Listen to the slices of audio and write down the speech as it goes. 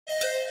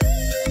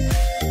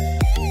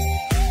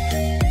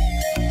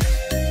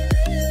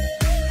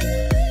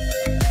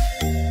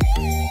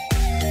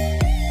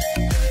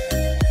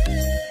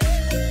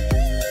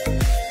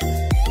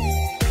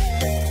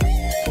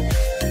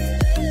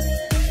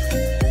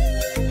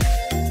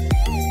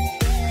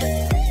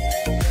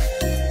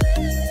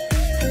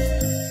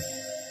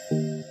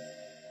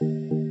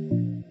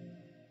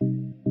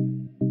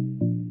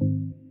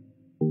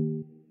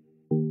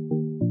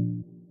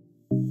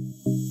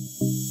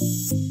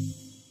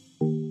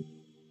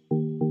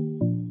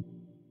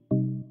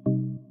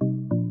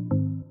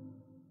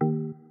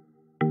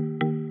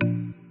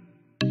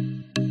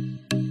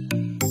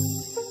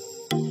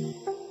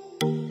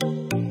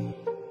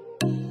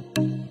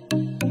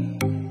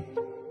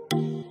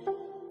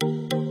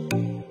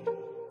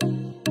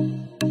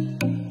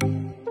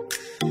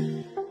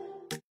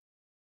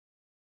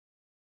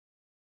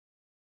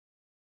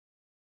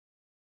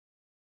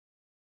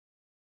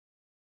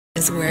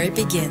is where it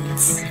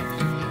begins.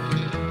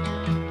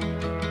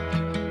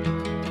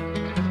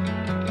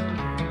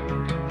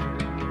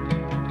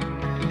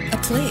 A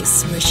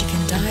place where she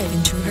can dive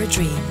into her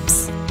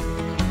dreams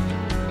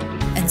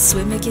and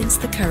swim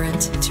against the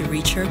current to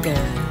reach her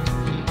goal.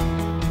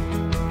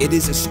 It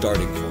is a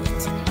starting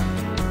point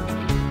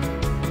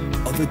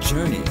of a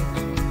journey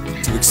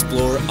to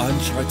explore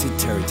uncharted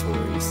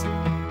territories,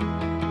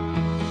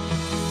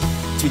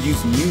 to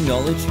use new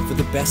knowledge for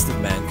the best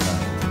of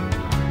mankind,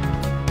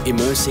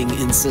 immersing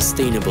in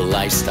sustainable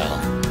lifestyle,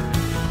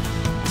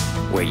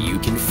 where you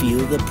can feel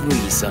the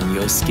breeze on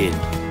your skin.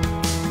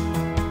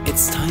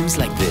 It's times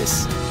like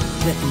this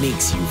that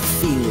makes you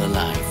feel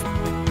alive.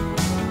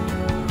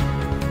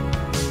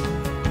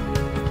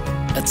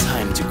 A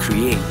time to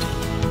create,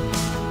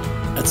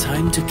 a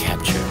time to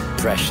capture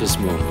precious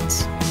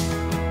moments.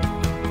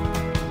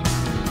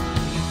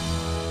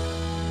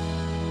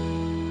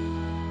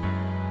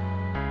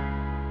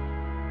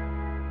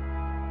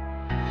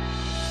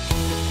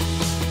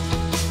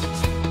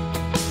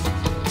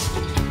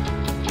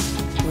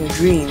 Where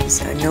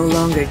dreams are no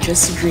longer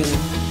just a dream,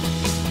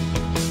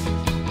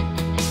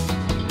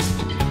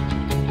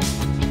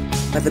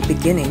 but the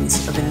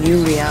beginnings of a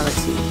new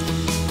reality.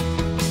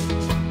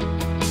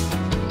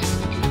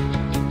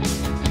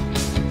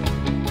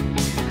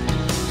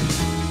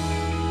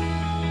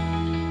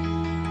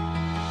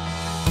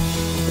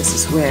 This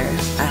is where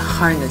I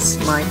harness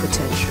my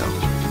potential.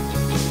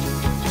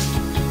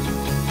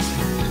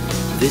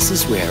 This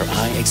is where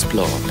I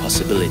explore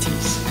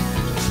possibilities.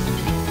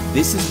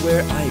 This is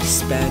where I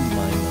expand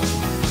my mind.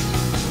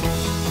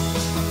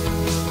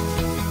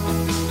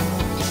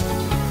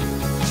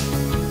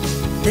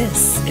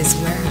 This is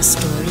where a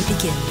story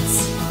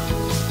begins.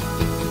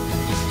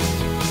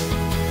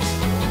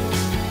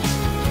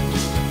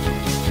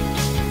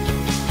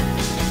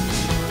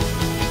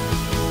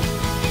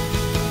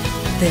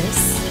 This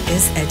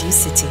is Edu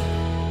City.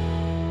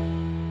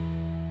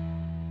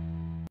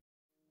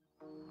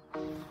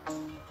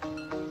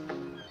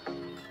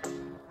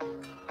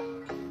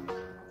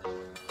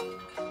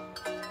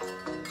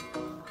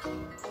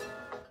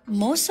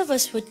 Most of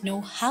us would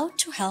know how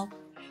to help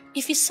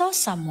if we saw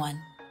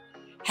someone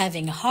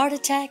having a heart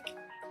attack.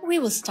 We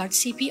will start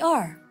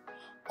CPR,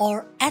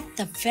 or at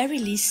the very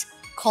least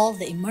call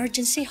the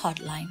emergency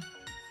hotline.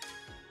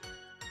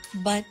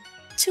 But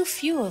too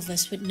few of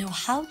us would know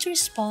how to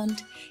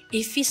respond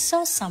if we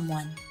saw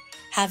someone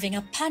having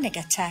a panic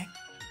attack,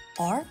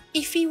 or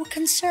if we were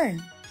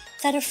concerned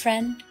that a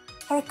friend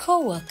or a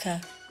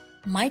co-worker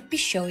might be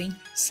showing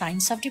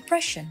signs of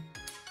depression.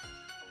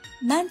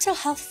 Mental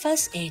health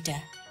first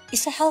aider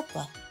is a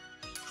helper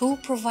who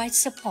provides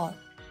support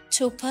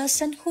to a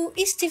person who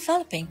is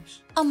developing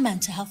a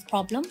mental health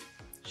problem,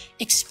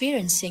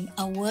 experiencing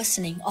a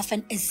worsening of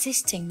an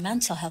existing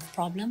mental health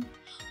problem,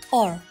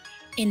 or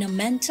in a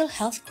mental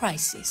health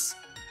crisis.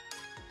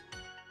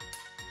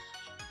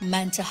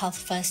 Mental health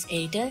first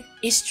aider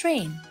is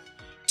trained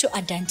to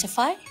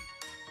identify,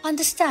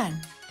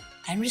 understand,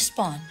 and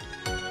respond.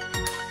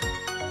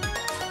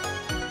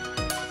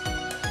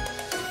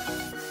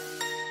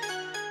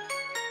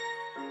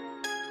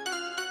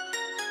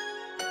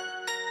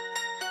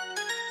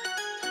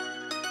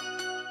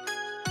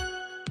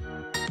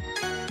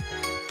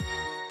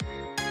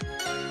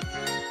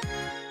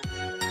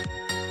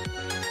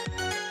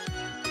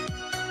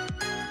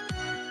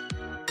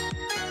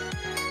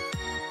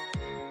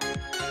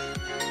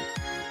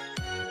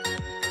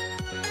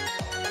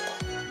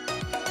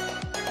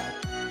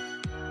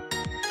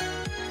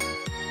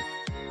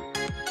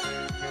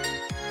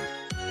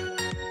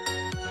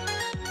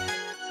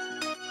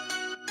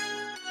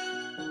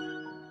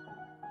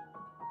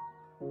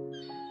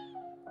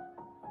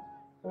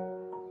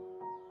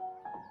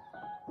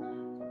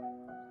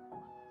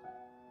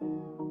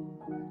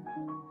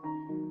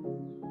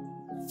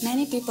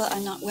 Many people are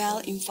not well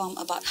informed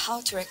about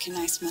how to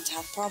recognize mental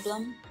health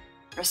problem,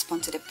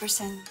 respond to the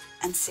person,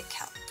 and seek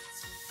help.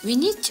 We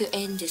need to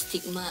end the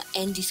stigma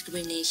and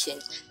discrimination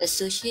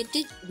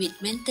associated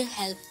with mental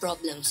health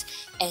problems,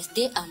 as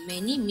there are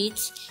many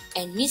myths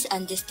and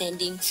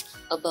misunderstandings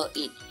about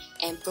it,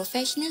 and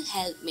professional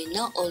help may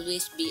not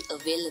always be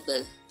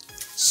available.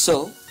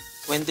 So,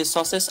 when the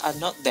sources are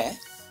not there,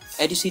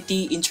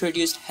 EduCity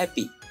introduced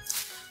Happy,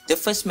 the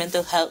first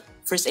mental health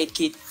first aid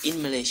kit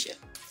in Malaysia.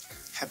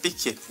 Happy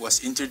Kit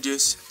was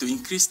introduced to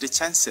increase the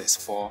chances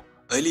for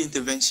early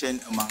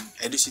intervention among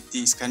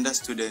EduCity Iskandar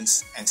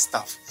students and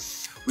staff,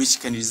 which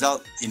can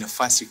result in a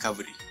fast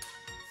recovery.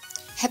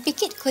 Happy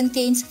Kit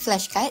contains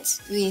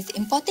flashcards with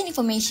important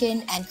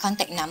information and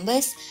contact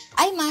numbers,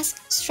 eye mask,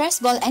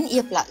 stress ball and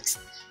earplugs.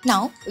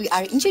 Now, we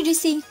are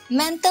introducing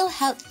Mental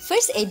Health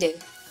First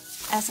Aider.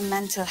 As a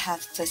mental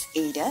health first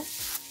aider,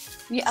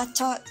 we are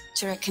taught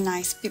to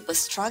recognize people's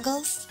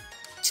struggles,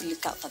 to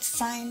look out for the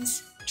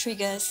signs,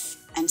 triggers,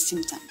 and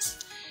symptoms,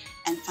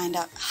 and find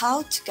out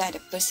how to guide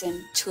a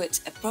person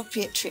towards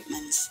appropriate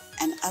treatments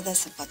and other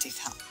supportive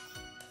help.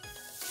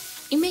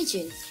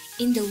 Imagine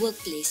In the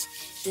workplace,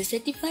 the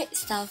certified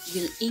staff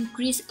will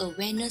increase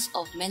awareness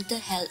of mental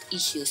health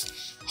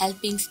issues,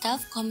 helping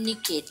staff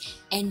communicate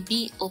and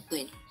be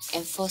open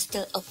and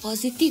foster a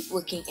positive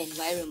working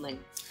environment.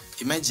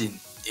 Imagine,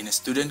 in a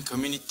student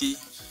community,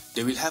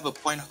 they will have a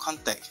point of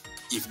contact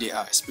if they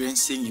are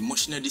experiencing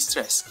emotional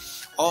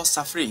distress or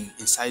suffering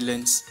in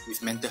silence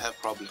with mental health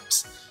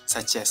problems,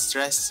 such as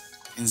stress,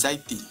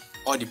 anxiety,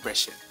 or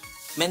depression.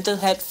 Mental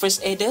health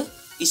first aider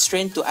is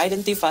trained to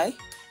identify,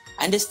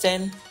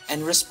 understand,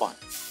 and respond.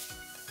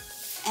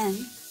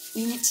 And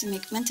we need to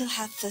make mental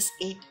health first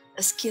aid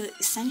a skill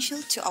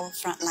essential to our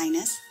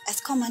frontliners, as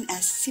common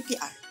as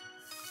CPR.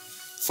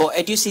 For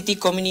EduCity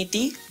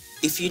community,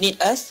 if you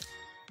need us,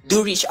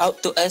 do reach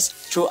out to us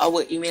through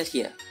our email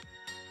here.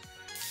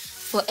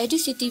 For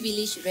EduCity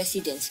Village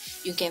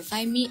residents, you can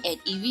find me at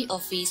EV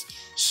office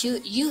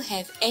should you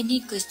have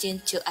any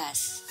question to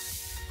ask.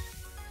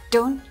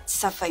 Don't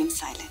suffer in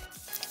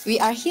silence. We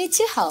are here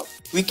to help.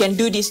 We can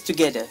do this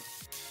together.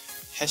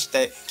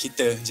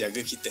 #kita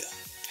jaga kita.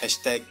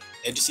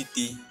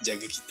 #EduCity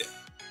jaga kita.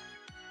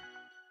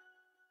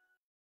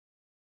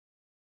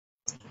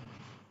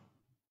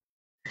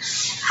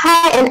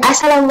 Hi and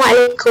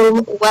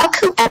Assalamualaikum.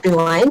 Welcome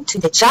everyone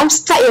to the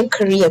Jumpstart Your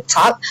Career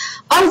Talk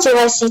or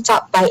JYC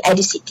Talk by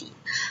EduCity.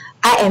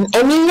 I am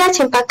Emilia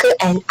Cempaka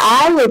and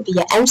I will be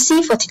your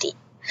MC for today.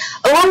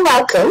 A warm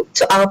welcome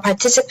to our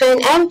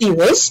participants and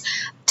viewers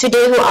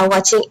today who are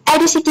watching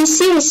EduCity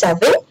Series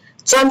 7,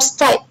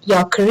 Jumpstart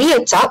Your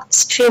Career Talk,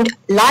 streamed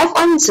live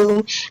on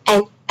Zoom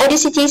and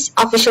EduCity's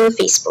official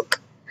Facebook.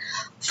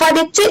 For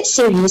the third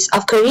series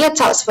of Career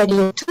Talks for the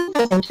year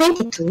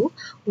 2022,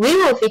 we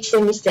will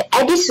feature Mr.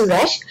 Edey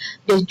Suresh,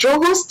 the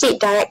Johor State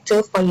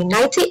Director for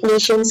United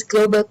Nations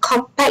Global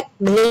Compact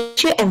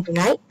Malaysia and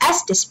Brunei,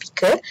 as the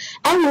speaker,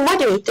 and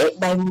moderated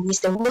by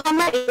Mr.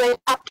 Mohd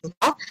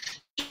Ridhwan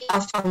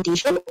of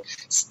Foundation,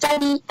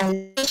 Study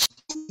and Leadership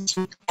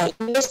Institute at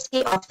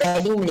University of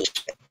Reading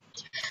Malaysia.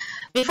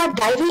 Before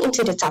diving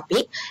into the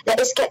topic, let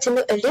us get to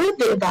know a little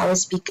bit about our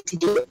speaker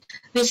today,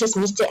 which is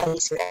Mr. Edey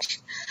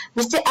Suresh.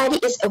 Mr. Edey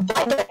is a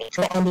board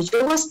director and the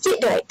Johor State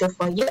Director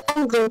for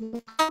UN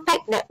Global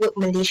Compact Network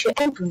Malaysia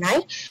and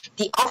Brunei,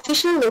 the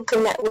official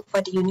local network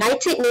for the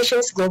United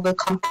Nations Global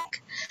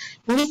Compact.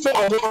 Mr.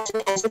 Edey has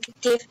an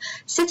executive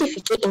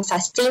certificate in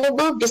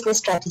sustainable business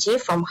strategy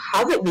from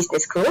Harvard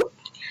Business School,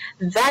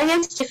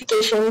 various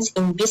certifications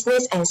in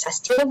business and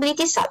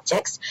sustainability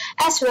subjects,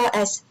 as well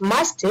as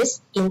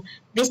masters in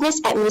business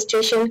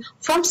administration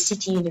from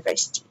City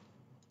University.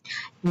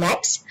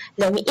 Next,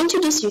 let me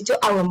introduce you to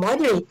our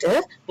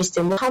moderator,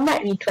 Mr.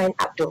 Mohd Ridhwan.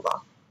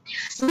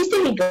 Mr.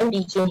 Ridhwan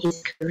began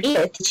his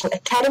career teaching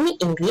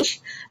academic English,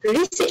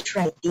 research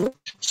writing,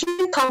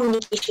 human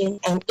communication,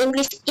 and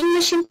English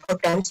immersion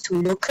programs to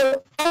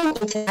local and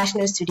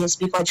international students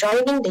before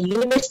joining the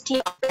University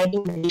of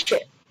Reading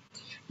Malaysia.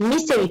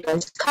 Mr.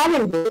 Ridhwan's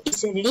current role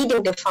is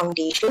leading the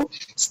Foundation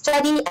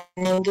Study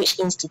and Language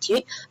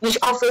Institute, which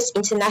offers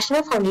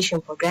International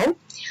Foundation Program,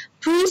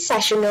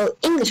 Pre-Sessional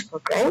English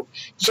Program,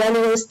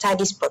 General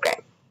Studies Program.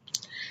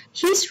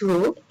 His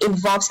role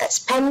involves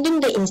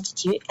expanding the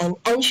institute and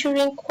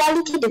ensuring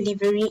quality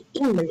delivery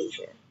in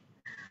Malaysia.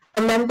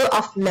 A member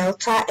of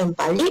Melta and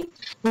Balik,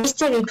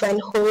 Mr. Ridhwan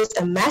holds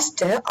a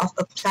Master of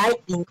Applied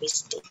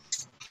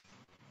Linguistics.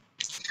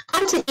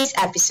 On today's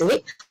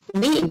episode,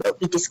 we will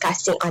be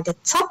discussing on the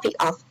topic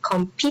of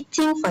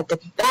competing for the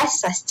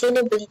best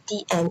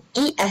sustainability and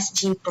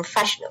E.S.G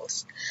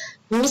professionals.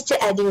 Mr.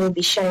 Edey will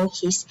be sharing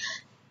his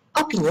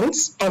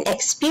opinions and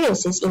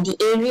experiences in the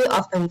area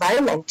of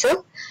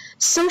environmental,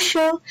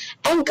 social,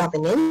 and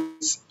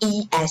governance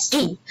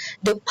 (E.S.G),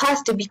 the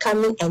path to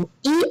becoming an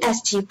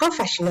E.S.G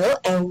professional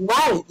and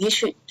why you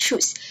should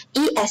choose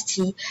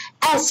E.S.G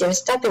as your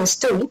stepping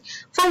stone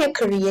for your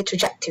career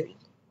trajectory.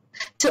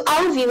 To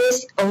our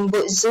viewers on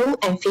both Zoom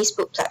and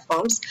Facebook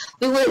platforms,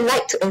 we would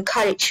like to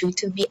encourage you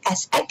to be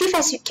as active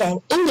as you can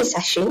in this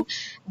session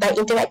by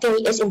interacting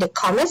with us in the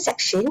comment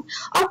section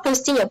or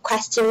posting your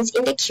questions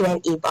in the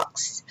Q&A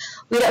box.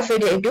 Without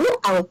further ado,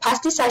 I will pass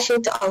the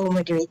session to our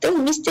moderator,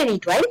 Mr.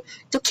 Ridhwan,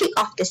 to kick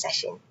off the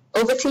session.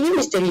 Over to you,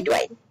 Mr.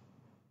 Ridhwan.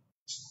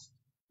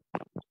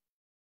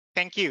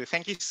 Thank you.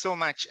 Thank you so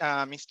much,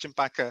 Ms.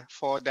 Cempaka,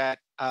 for that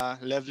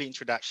lovely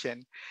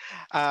introduction.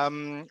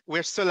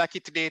 We're so lucky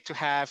today to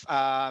have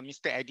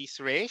Mr. Edey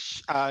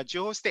Suresh,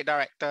 Johor State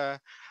Director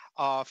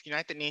of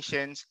United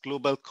Nations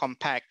Global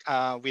Compact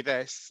with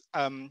us.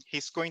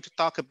 He's going to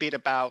talk a bit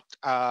about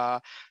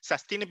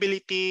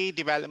Sustainability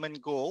Development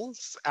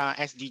Goals,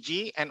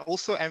 SDG, and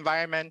also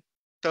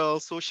Environmental,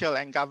 Social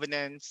and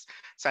Governance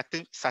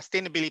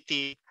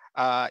Sustainability,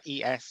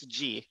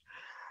 ESG.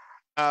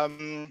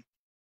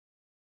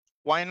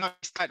 Why not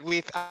start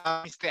with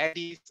Mr.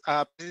 Edey's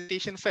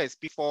presentation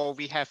first before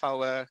we have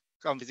our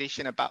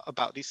conversation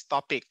about this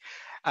topic.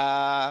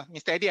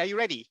 Mr. Edey, are you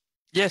ready?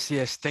 Yes.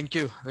 Thank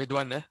you,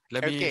 Ridhwan.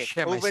 Let me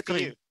share my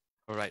screen.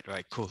 All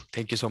right, cool.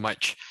 Thank you so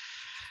much.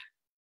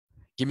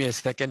 Give me a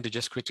second to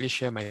just quickly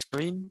share my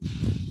screen.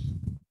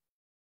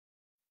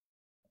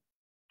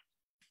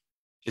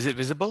 Is it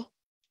visible?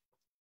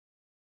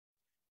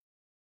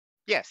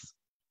 Yes.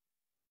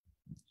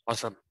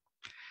 Awesome.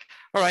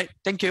 All right,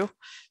 thank you.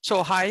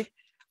 So hi,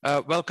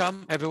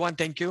 welcome everyone.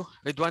 Thank you,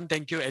 Ridhwan.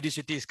 Thank you, Edey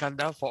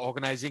Iskandar, for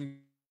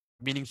organizing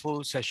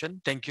meaningful session.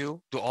 Thank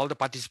you to all the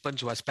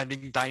participants who are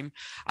spending time.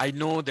 I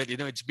know that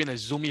it's been a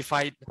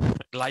Zoomified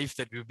life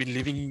that we've been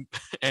living,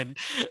 and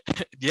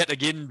yet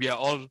again we are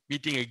all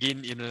meeting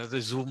again in another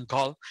Zoom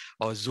call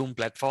or Zoom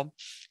platform.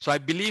 So I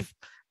believe,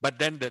 but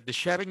then the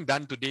sharing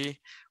done today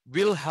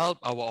will help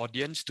our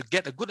audience to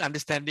get a good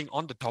understanding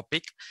on the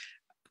topic,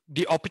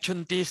 the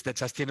opportunities that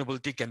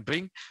sustainability can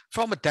bring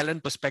from a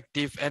talent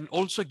perspective, and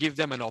also give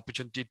them an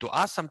opportunity to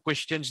ask some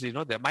questions,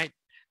 that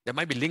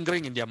might be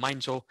lingering in their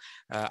mind. So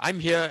I'm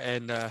here,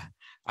 and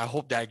I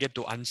hope that I get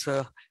to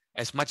answer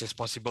as much as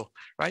possible,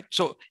 right?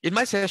 So in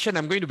my session,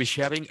 I'm going to be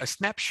sharing a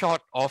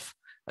snapshot of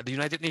the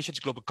United Nations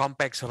Global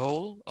Compact's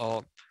role,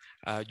 or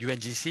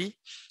UNGC,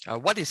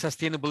 what is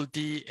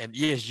sustainability and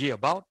ESG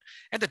about,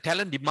 and the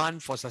talent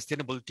demand for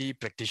sustainability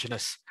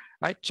practitioners,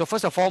 right? So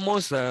first and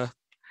foremost,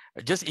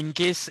 just in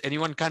case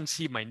anyone can't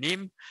see my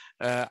name,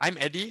 I'm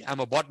Edey. I'm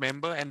a board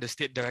member and the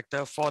state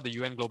director for the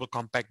UN Global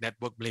Compact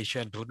Network Malaysia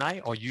and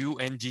Brunei, or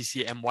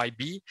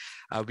UNGC-MYB,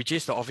 which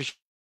is the official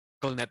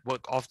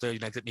network of the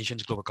United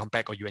Nations Global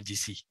Compact, or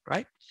UNGC,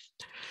 right?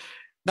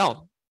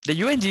 Now, the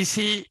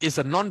UNGC is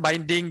a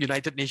non-binding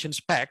United Nations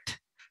pact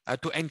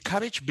to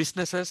encourage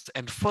businesses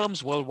and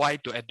firms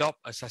worldwide to adopt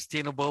a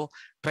sustainable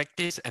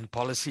practice and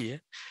policy.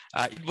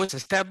 It was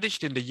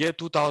established in the year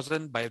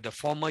 2000 by the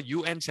former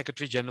UN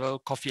Secretary General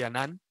Kofi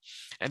Annan,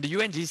 and the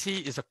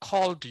UNGC is a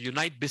call to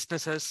unite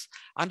businesses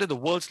under the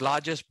world's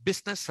largest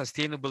business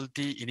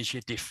sustainability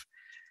initiative.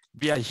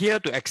 We are here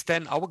to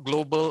extend our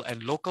global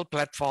and local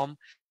platform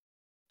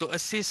to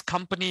assist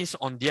companies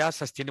on their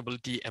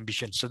sustainability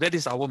ambitions. So that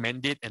is our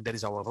mandate, and that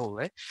is our role.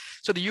 Right?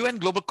 So the UN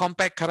Global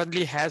Compact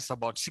currently has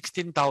about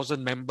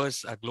 16,000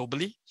 members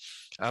globally.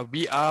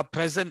 We are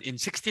present in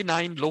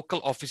 69 local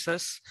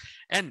offices,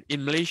 and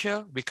in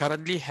Malaysia, we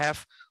currently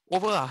have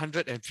over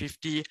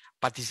 150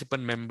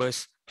 participant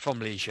members from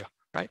Malaysia,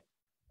 right?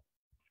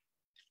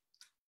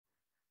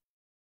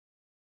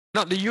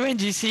 Now, the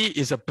UNGC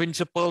is a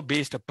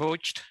principle-based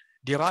approach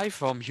derived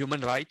from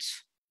human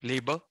rights,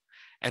 labor,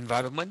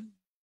 environment,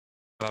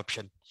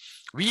 corruption.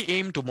 We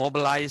aim to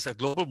mobilize a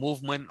global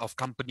movement of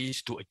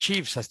companies to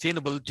achieve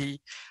sustainability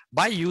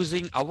by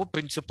using our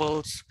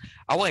principles,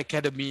 our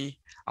academy,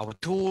 our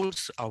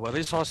tools, our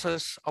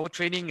resources, our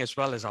training, as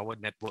well as our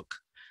network.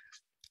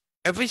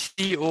 Every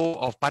CEO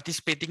of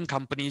participating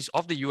companies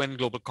of the UN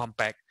Global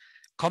Compact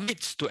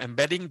commits to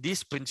embedding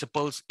these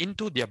principles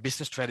into their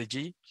business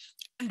strategy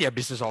and their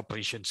business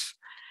operations.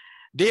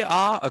 They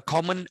are a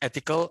common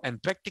ethical and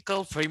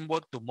practical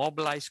framework to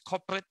mobilize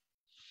corporate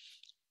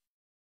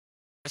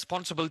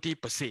responsibility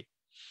per se.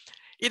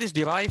 It is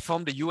derived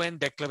from the UN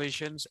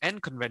declarations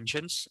and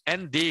conventions,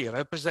 and they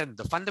represent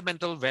the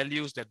fundamental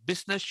values that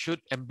business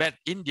should embed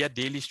in their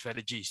daily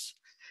strategies.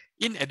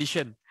 In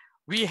addition,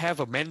 we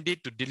have a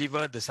mandate to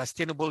deliver the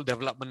Sustainable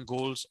Development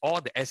Goals, or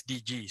the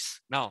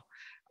SDGs. Now,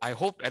 I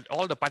hope that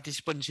all the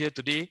participants here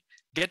today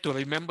get to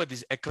remember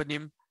this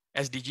acronym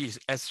SDGs,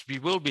 as we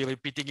will be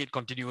repeating it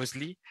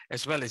continuously,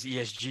 as well as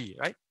ESG,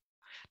 right?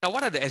 Now,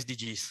 what are the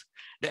SDGs?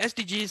 The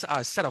SDGs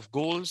are a set of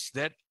goals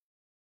that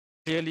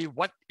clearly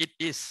what it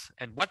is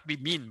and what we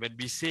mean when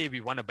we say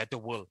we want a better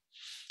world.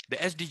 The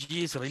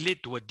SDGs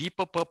relate to a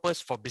deeper purpose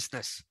for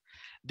business.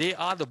 They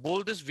are the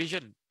boldest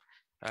vision,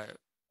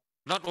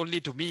 not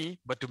only to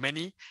me, but to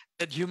many,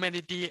 that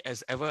humanity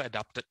has ever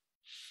adopted.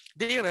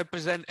 They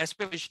represent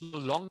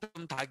aspirational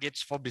long-term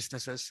targets for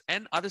businesses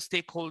and other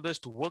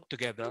stakeholders to work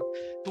together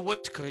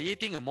towards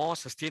creating a more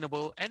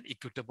sustainable and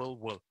equitable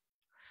world.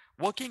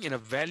 Working in a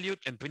valued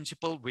and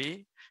principled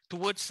way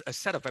towards a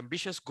set of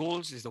ambitious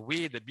goals is the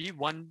way that we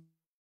want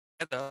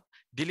to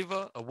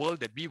deliver a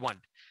world that we want.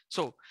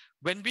 So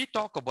when we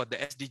talk about the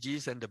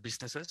SDGs and the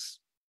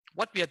businesses,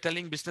 what we are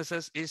telling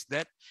businesses is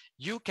that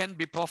you can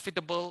be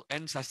profitable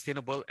and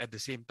sustainable at the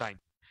same time.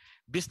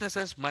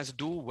 Businesses must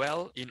do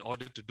well in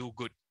order to do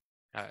good.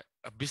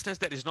 A business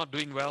that is not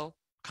doing well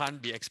can't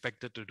be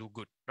expected to do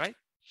good, right?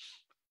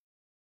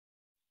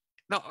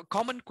 Now, a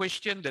common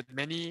question that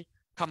many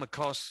come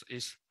across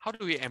is, how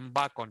do we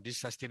embark on this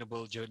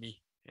sustainable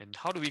journey? And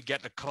how do we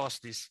get across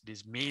this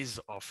maze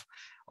of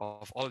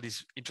all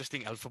these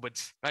interesting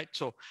alphabets, right?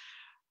 So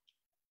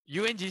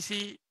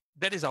UNGC,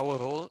 that is our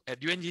role.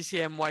 At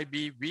UNGC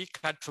MYB, we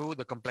cut through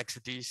the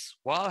complexities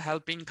while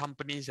helping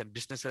companies and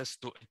businesses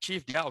to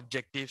achieve their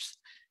objectives,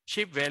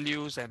 shape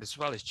values, and as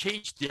well as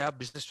change their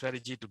business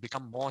strategy to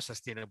become more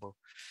sustainable.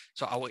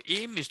 So our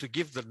aim is to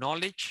give the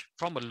knowledge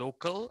from a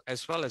local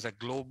as well as a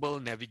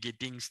global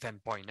navigating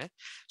standpoint.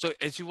 So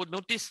as you would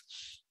notice,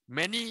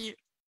 many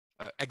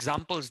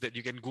examples that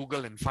you can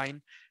Google and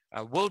find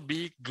will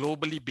be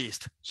globally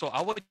based. So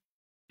our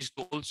is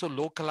to also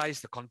localize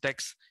the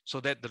context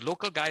so that the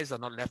local guys are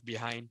not left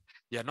behind.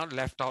 They are not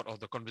left out of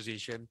the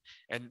conversation.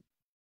 And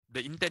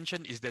the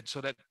intention is that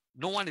so that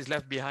no one is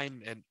left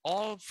behind, and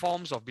all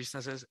forms of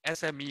businesses,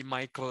 SME,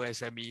 micro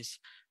SMEs,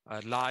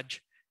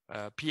 large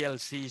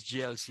PLCs,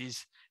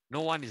 GLCs,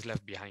 no one is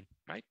left behind,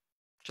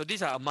 So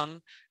these are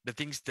among the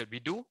things that we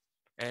do.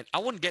 And I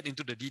won't get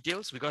into the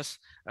details because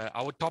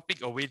our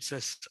topic awaits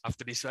us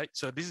after this, right?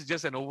 So this is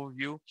just an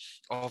overview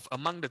of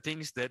among the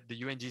things that the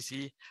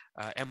UNGC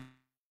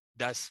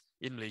does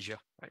in Malaysia,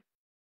 right?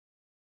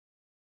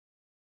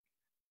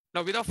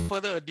 Now, without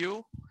further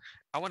ado,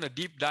 I want to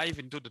deep dive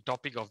into the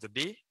topic of the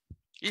day.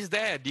 Is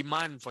there a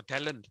demand for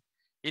talent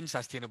in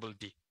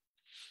sustainability?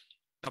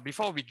 Now,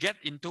 before we get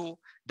into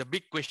the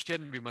big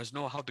question, we must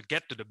know how to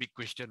get to the big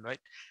question, right?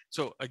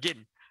 So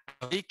again,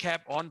 a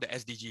recap on the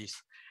SDGs.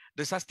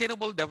 The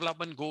Sustainable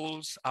Development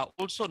Goals are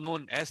also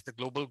known as the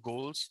Global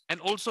Goals and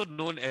also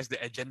known as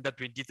the Agenda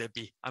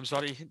 2030. I'm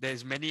sorry,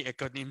 there's many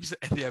acronyms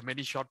and there are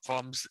many short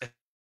forms,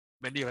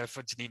 many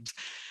reference names.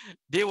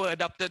 They were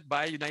adopted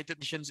by United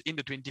Nations in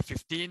the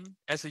 2015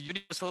 as a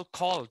universal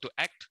call to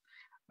act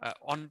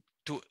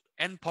to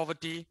end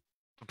poverty,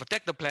 to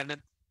protect the planet,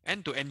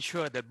 and to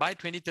ensure that by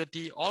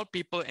 2030, all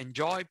people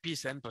enjoy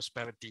peace and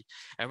prosperity.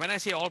 And when I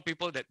say all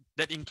people,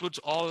 that includes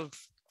all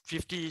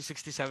 50,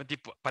 60, 70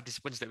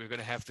 participants that we're going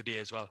to have today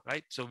as well,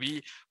 right? So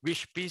we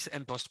wish peace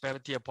and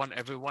prosperity upon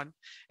everyone.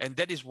 And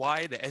that is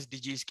why the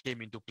SDGs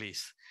came into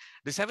place.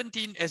 The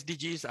 17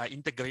 SDGs are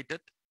integrated.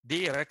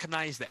 They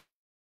recognize that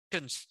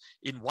actions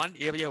in one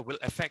area will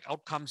affect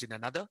outcomes in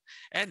another,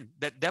 and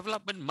that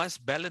development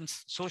must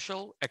balance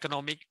social,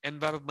 economic,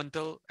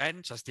 environmental,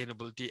 and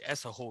sustainability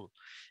as a whole.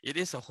 It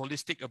is a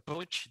holistic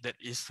approach that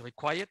is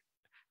required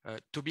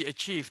to be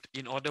achieved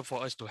in order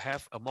for us to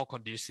have a more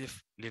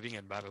conducive living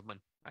environment,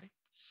 right?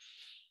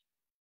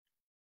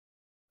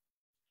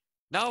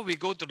 Now we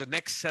go to the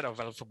next set of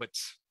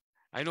alphabets.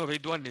 I know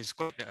Ridhwan is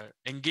quite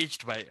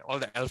engaged by all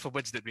the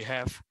alphabets that we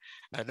have.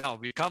 Now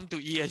we come to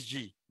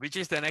E.S.G, which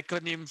is an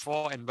acronym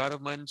for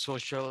Environment,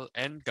 Social,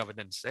 and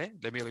Governance.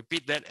 Let me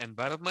repeat that: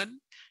 Environment,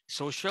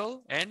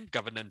 Social, and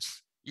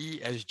Governance,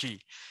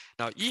 E.S.G.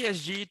 Now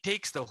E.S.G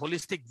takes the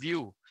holistic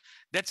view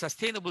that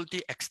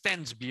sustainability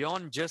extends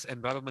beyond just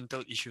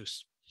environmental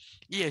issues.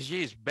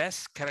 E.S.G is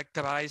best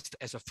characterized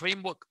as a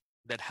framework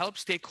that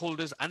helps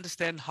stakeholders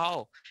understand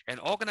how an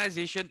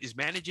organization is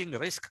managing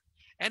risk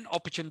and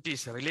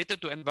opportunities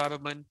related to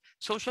environment,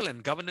 social,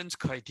 and governance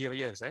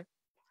criteria.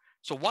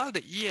 So while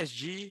the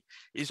E.S.G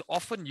is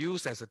often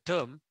used as a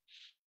term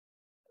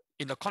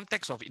in the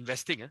context of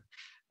investing,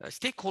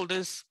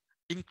 stakeholders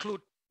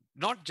include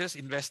not just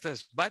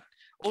investors, but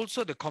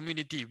also the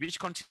community, which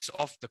consists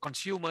of the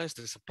consumers,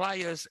 the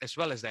suppliers, as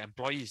well as the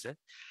employees.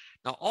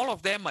 Now, all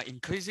of them are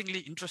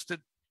increasingly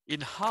interested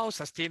in how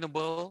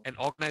sustainable an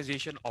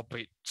organization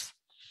operates.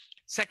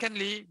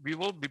 Secondly, we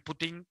will be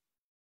putting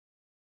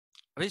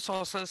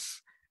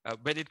resources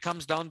when it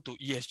comes down to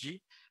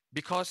E.S.G,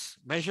 because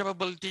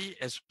measurability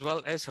as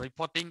well as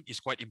reporting is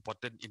quite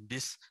important in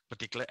this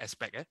particular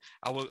aspect.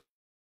 I will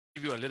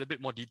give you a little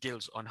bit more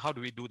details on how do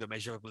we do the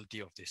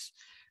measurability of this.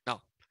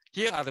 Now,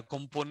 here are the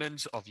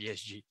components of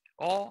E.S.G,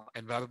 or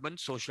environment,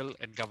 social,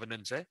 and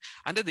governance.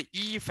 Under the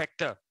E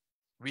factor,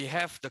 we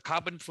have the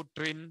carbon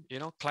footprint,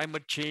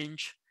 climate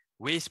change,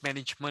 waste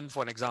management,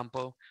 for an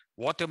example,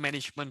 water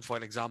management, for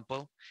an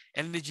example,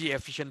 energy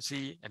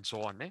efficiency, and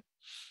so on.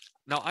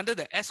 Now, under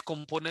the S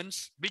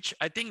components, which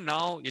I think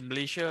now in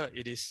Malaysia,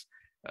 it is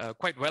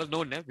quite well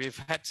known. We've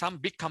had some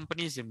big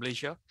companies in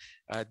Malaysia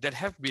that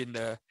have been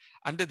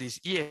under this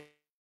E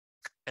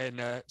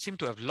and seem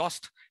to have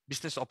lost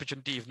business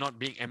opportunity if not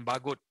being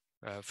embargoed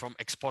from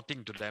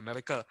exporting to the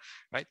America,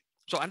 right?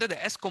 So under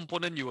the S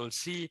component, you will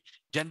see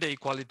gender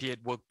equality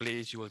at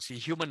workplace, you will see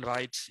human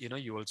rights,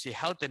 you will see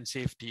health and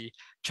safety,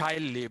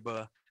 child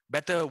labor,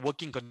 better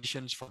working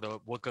conditions for the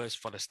workers,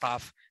 for the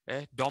staff,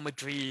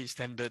 dormitory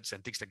standards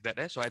and things like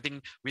that. So I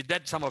think with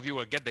that, some of you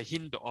will get the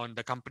hint on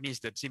the companies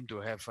that seem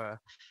to have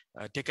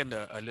taken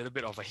a little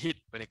bit of a hit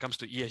when it comes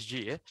to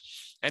E.S.G.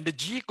 And the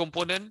G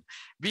component,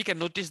 we can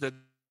notice that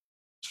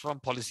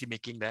from policy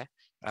making there,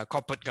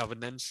 corporate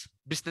governance,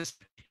 business,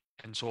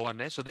 and so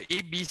on. So the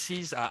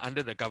ABCs are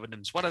under the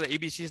governance. What are the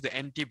ABCs? The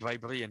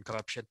anti-bribery and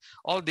corruption.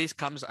 All this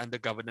comes under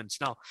governance.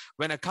 Now,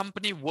 when a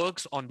company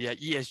works on their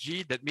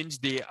E.S.G, that means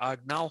they are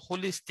now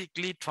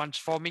holistically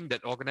transforming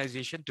that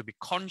organization to be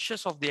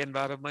conscious of the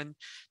environment,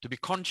 to be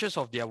conscious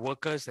of their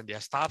workers and their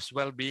staff's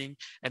well-being,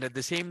 and at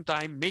the same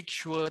time, make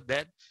sure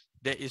that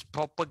there is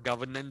proper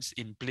governance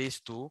in place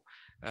to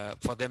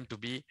for them to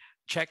be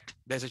checked.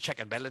 There's a check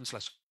and balance.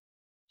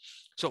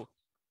 So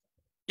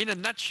in a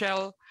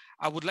nutshell,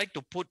 I would like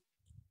to put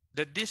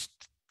that these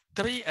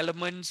three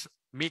elements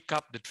make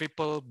up the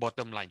triple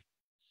bottom line.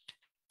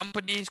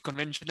 Companies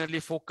conventionally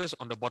focus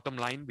on the bottom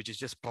line, which is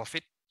just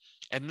profit.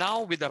 And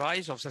now with the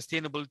rise of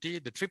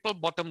sustainability, the triple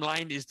bottom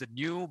line is the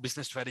new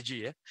business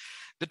strategy.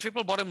 The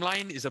triple bottom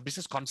line is a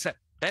business concept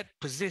that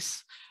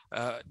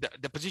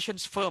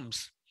positions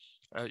firms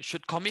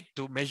should commit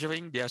to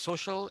measuring their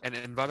social and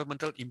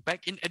environmental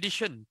impact in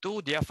addition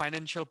to their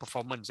financial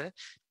performance.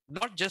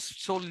 Not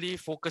just solely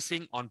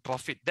focusing on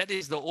profit. That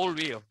is the old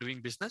way of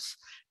doing business.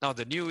 Now,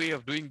 the new way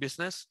of doing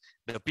business,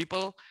 the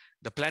people,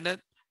 the planet,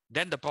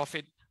 then the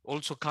profit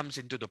also comes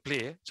into the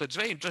play. So it's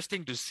very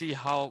interesting to see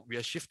how we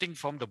are shifting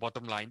from the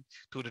bottom line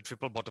to the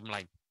triple bottom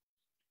line.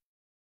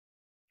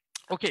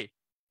 Okay,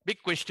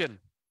 big question,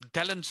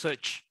 talent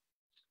search.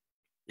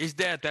 Is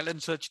there a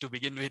talent search to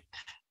begin with?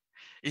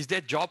 Is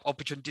there job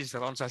opportunities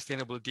around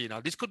sustainability?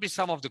 Now, this could be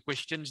some of the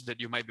questions that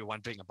you might be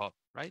wondering about,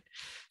 right?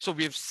 So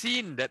we've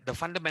seen that the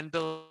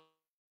fundamental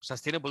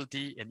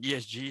sustainability and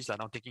ESGs are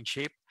now taking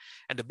shape.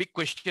 And the big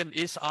question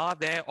is, are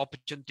there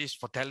opportunities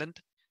for talent?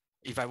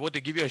 If I were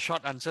to give you a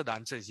short answer, the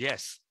answer is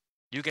yes.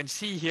 You can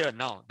see here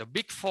now, the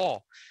big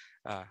four,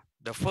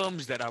 the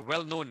firms that are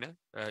well known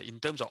in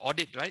terms of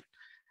audit, right?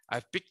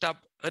 I've picked up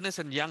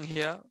Ernst & Young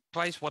here,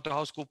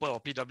 PricewaterhouseCoopers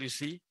or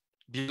PwC,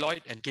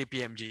 Deloitte and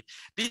KPMG.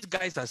 These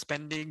guys are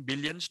spending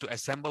billions to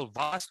assemble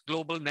vast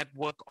global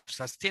network of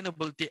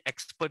sustainability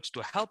experts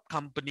to help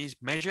companies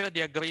measure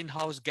their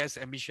greenhouse gas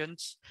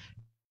emissions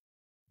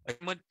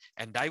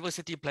and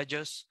diversity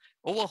pledges,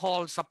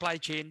 overhaul supply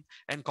chain,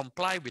 and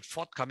comply with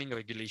forthcoming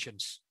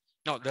regulations.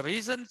 Now, the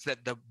reasons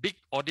that the big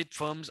audit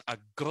firms are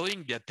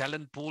growing their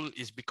talent pool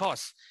is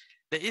because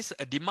there is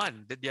a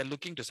demand that they are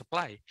looking to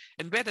supply.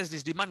 And where does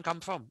this demand come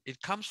from?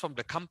 It comes from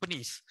the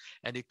companies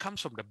and it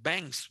comes from the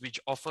banks which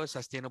offer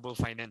sustainable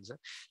finance.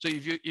 So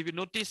if you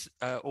notice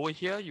over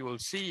here, you will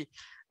see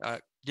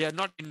they are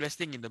not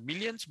investing in the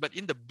millions, but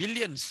in the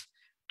billions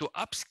to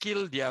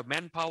upskill their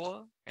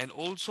manpower and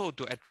also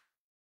to attract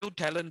new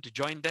talent to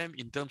join them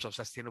in terms of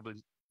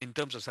sustainability.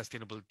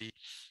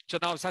 So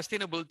now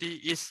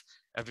sustainability is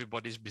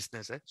everybody's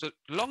business. So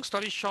long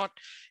story short,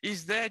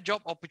 is there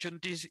job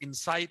opportunities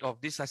inside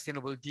of this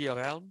sustainability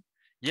realm?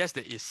 Yes,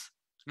 there is.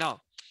 Now,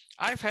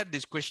 I've had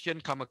this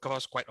question come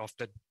across quite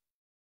often.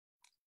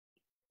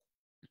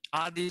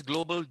 Are these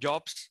global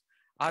jobs?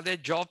 Are there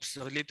jobs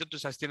related to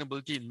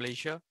sustainability in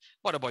Malaysia?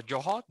 What about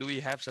Johor? Do we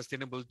have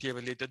sustainability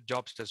related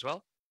jobs as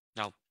well?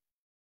 Now,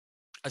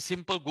 a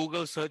simple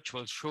Google search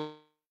will show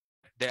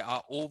there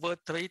are over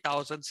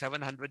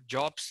 3,700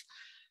 jobs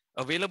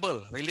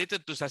available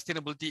related to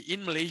sustainability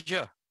in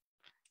Malaysia.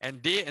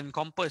 And they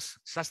encompass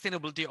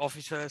sustainability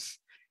officers,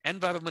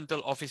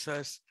 environmental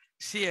officers,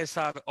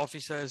 CSR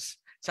officers,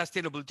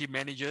 sustainability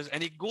managers,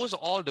 and it goes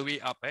all the way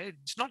up.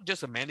 It's not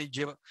just a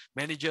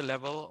manager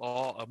level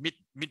or a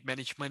mid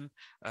management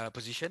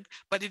position,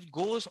 but it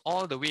goes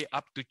all the way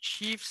up to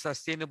chief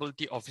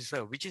sustainability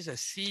officer, which is a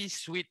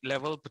C-suite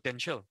level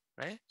potential.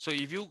 Right? So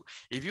if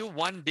you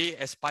one day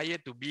aspire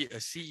to be a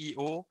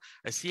CEO,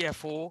 a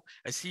CFO,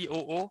 a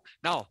COO,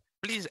 now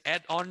please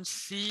add on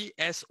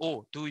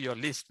CSO to your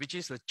list, which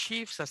is the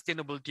Chief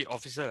Sustainability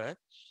Officer.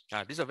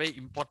 This is a very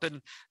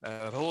important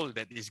role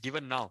that is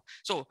given now.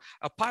 So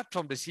apart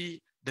from the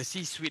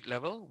C-suite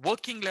level,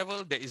 working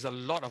level, there is a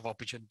lot of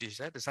opportunities.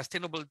 The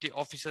sustainability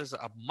officers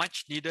are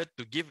much needed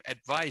to give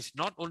advice,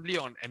 not only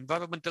on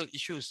environmental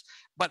issues,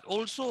 but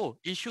also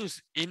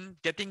issues in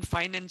getting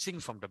financing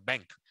from the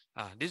bank.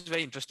 This is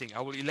very interesting.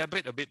 I will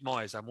elaborate a bit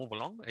more as I move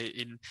along.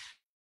 In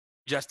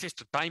justice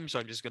to time, so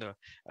I'm just going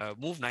to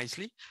move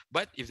nicely.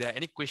 But if there are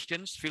any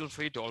questions, feel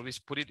free to always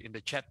put it in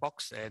the chat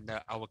box and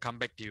I will come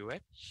back to you.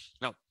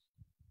 Now,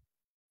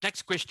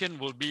 next question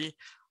will be,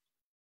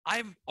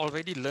 I'm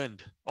already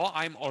learned or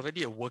I'm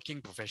already a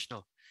working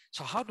professional.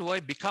 So how do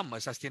I become a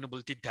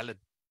sustainability talent?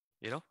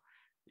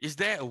 Is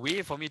there a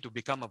way for me to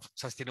become a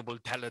sustainable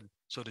talent,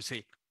 so to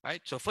say,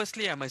 right? So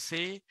firstly, I must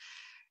say,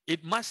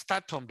 it must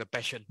start from the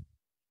passion.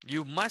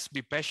 You must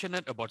be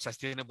passionate about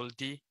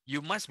sustainability.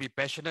 You must be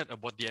passionate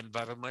about the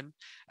environment,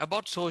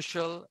 about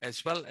social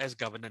as well as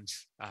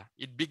governance.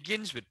 It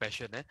begins with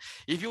passion.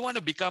 If you want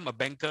to become a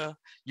banker,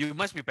 you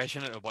must be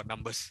passionate about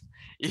numbers.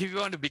 If you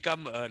want to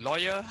become a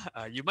lawyer,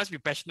 you must be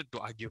passionate to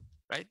argue,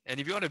 right? And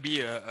if you want to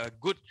be a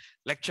good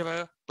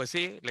lecturer per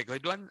se, like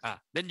Ridhwan,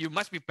 then you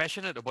must be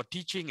passionate about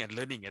teaching and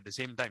learning at the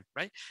same time,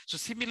 right? So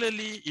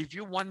similarly, if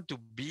you want to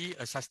be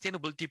a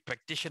sustainability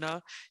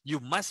practitioner, you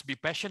must be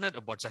passionate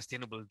about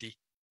sustainability.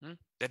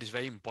 That is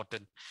very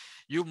important.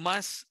 You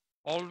must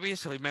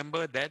always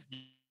remember that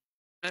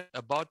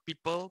about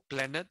people,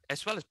 planet,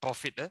 as well as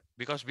profit,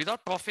 because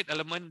without profit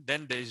element,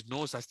 then there is no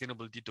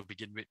sustainability to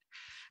begin with.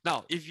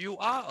 Now, if you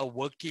are a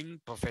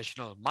working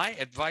professional, my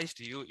advice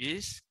to you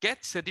is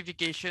get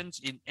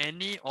certifications in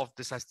any of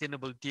the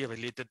sustainability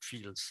related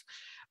fields.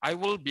 I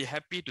will be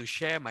happy to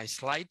share my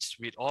slides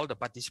with all the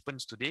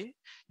participants today.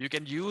 You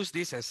can use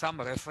this as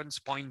some reference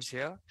points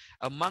here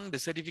among the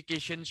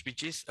certifications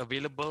which is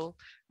available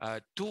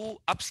to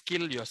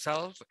upskill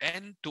yourself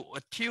and to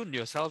attune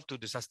yourself to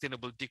the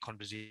sustainability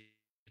conversation.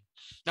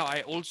 Now,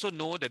 I also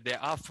know that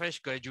there are fresh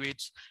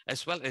graduates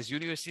as well as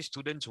university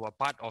students who are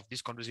part of this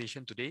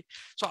conversation today.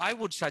 So I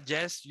would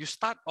suggest you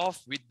start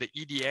off with the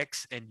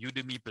EDX and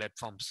Udemy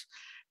platforms.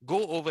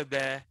 Go over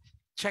there,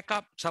 check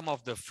out some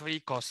of the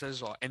free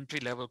courses or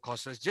entry-level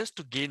courses just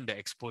to gain the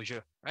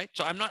exposure, right?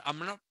 So I'm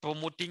not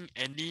promoting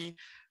any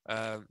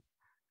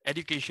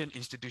education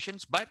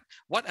institutions, but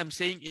what I'm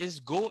saying is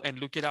go and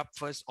look it up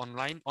first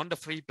online on the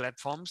free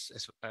platforms,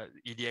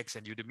 EDX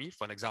and Udemy,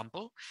 for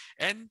example,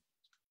 and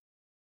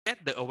get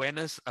the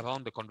awareness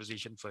around the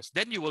conversation first.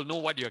 Then you will know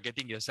what you're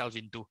getting yourself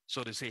into,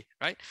 so to say,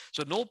 right?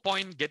 So no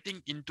point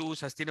getting into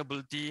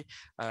sustainability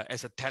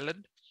as a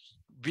talent,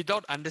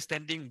 without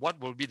understanding what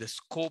will be the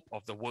scope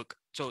of the work.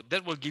 So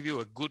that will give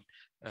you a good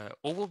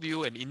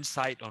overview and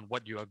insight on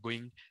what you are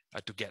going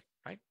to get,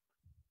 right?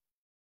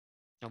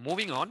 Now,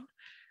 moving on,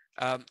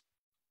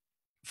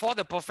 for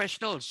the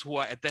professionals who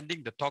are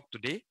attending the talk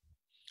today,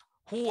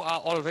 who are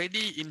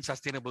already in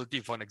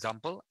sustainability, for an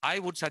example, I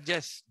would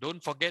suggest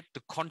don't forget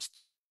to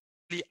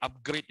constantly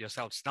upgrade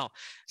yourselves. Now,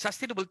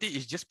 sustainability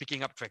is just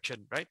picking up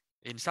traction, right?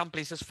 In some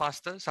places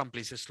faster, some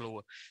places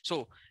slower.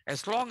 So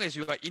as long as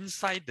you are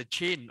inside the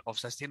chain of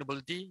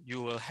sustainability,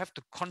 you will have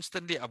to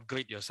constantly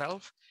upgrade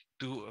yourself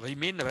to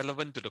remain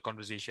relevant to the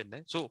conversation.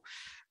 So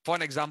for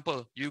an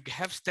example, you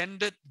have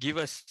standard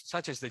givers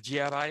such as the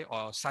GRI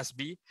or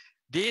SASB.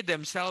 They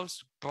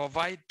themselves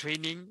provide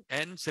training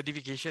and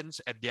certifications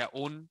at their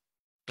own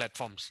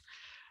platforms.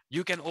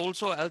 You can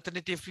also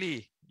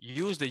alternatively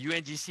use the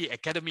UNGC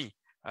Academy,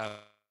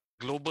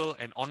 global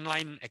and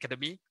online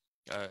academy.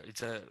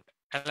 It's a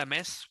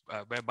LMS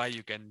whereby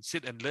you can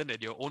sit and learn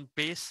at your own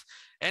pace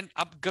and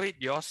upgrade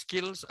your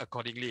skills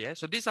accordingly.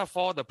 So these are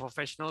for the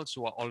professionals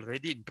who are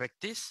already in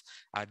practice.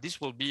 This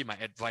will be my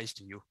advice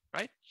to you,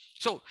 right?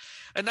 So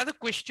another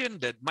question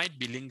that might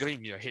be lingering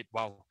in your head,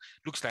 wow,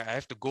 looks like I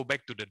have to go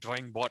back to the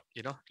drawing board,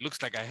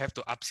 looks like I have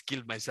to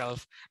upskill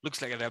myself, looks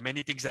like there are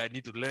many things that I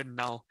need to learn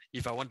now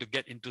if I want to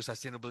get into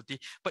sustainability.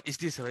 But is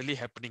this really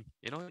happening?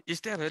 Is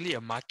there really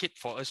a market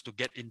for us to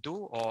get into,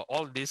 or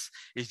all this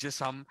is just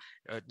some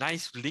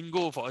nice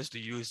lingo for us to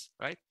use,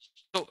 right?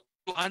 So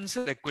to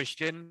answer the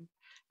question,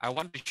 I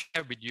want to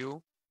share with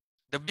you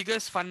the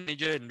biggest fund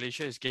manager in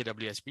Malaysia is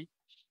KWSP,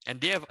 and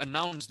they have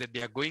announced that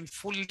they are going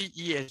fully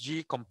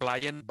ESG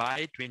compliant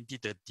by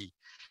 2030,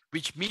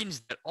 which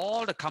means that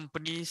all the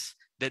companies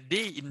that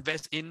they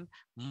invest in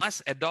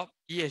must adopt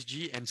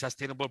ESG and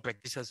sustainable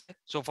practices.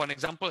 So for an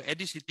example,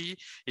 EduCity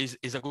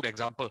is a good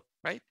example,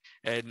 right?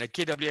 And the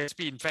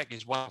KWSP, in fact,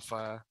 is one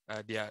of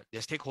their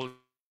stakeholders.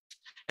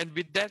 And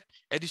with that,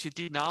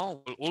 EduCity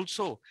now will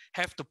also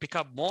have to pick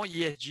up more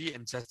ESG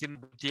and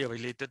sustainability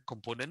related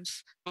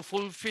components to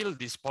fulfill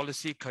this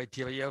policy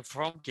criteria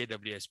from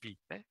KWSP.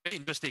 Very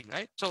interesting,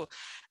 right? So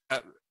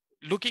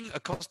looking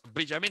across the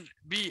bridge, I mean,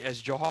 we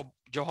as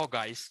Johor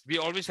guys, we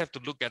always have to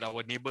look at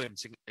our neighbor,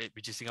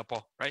 which is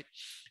Singapore, right?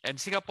 And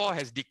Singapore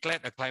has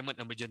declared a climate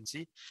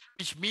emergency,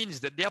 which means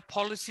that their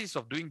policies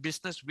of doing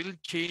business will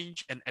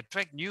change and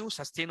attract new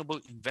sustainable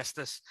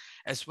investors,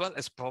 as well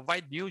as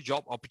provide new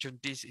job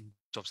opportunities in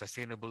of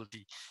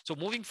sustainability. So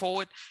moving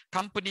forward,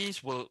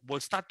 companies will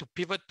start to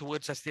pivot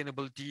towards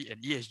sustainability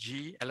and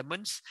ESG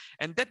elements.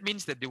 And that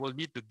means that they will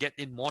need to get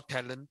in more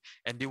talent,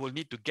 and they will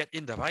need to get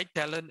in the right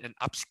talent and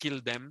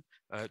upskill them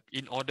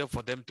in order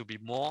for them to be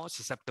more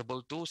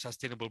susceptible to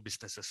sustainable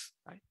businesses,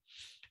 right?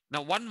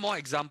 Now, one more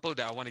example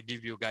that I want to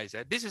give you guys.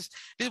 This is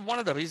one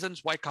of the reasons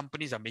why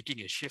companies are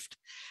making a shift.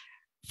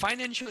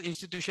 Financial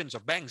institutions or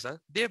banks,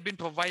 they have been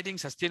providing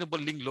sustainable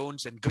linked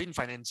loans and green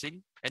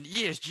financing, and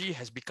ESG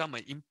has become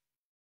an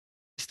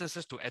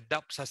businesses to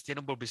adopt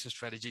sustainable business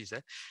strategies.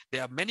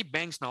 There are many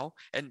banks now,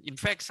 and in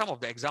fact, some of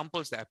the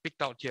examples that I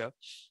picked out here,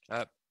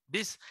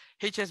 this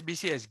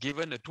HSBC has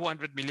given a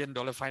 $200 million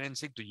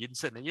financing to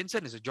Yinsen. And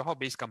Yinsen is a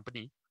Johor-based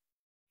company.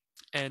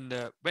 And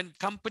when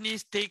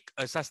companies take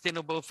a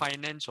sustainable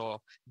finance or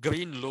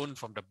green loan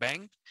from the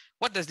bank,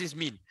 what does this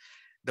mean?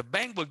 The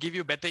bank will give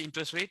you better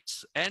interest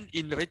rates, and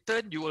in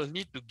return, you will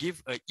need to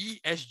give a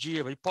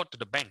E.S.G report to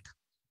the bank.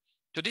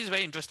 So this is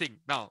very interesting.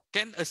 Now,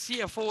 can a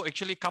CFO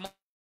actually come up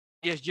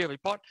with an E.S.G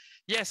report?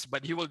 Yes,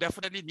 but he will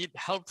definitely need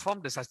help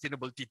from the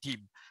sustainability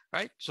team,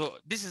 right? So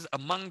this is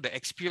among the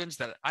experience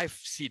that I've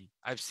seen.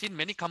 I've seen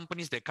many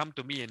companies that come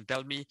to me and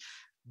tell me,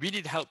 we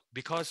need help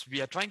because we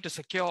are trying to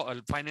secure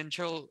a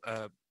financial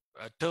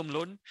term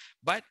loan,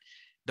 but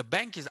the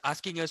bank is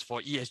asking us for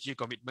ESG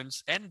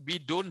commitments, and we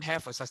don't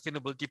have a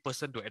sustainability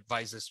person to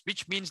advise us,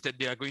 which means that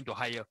they are going to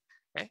hire.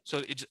 Okay?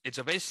 So it's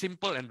a very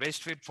simple and very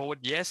straightforward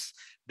yes,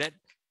 that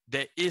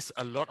there is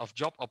a lot of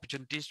job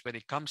opportunities when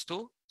it comes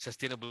to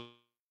sustainable.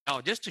 Now,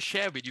 just to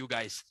share with you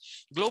guys,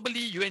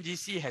 globally,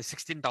 UNGC has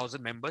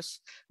 16,000 members.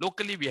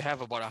 Locally, we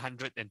have about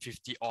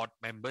 150 odd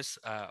members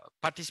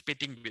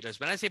participating with us.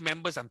 When I say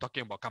members, I'm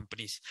talking about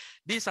companies.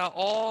 These are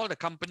all the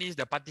companies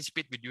that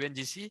participate with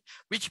UNGC,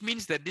 which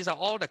means that these are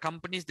all the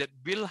companies that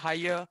will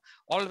hire,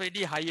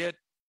 already hired,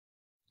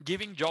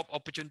 giving job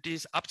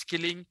opportunities,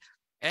 upskilling,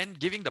 and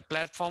giving the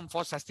platform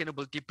for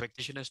sustainability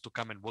practitioners to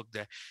come and work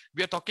there.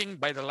 We are talking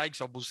by the likes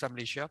of Bursa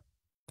Malaysia.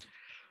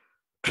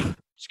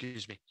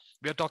 Excuse me.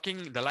 We are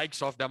talking the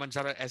likes of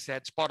Damansara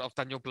Assets, Port of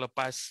Tanjung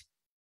Pelepas,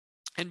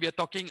 and we are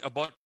talking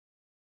about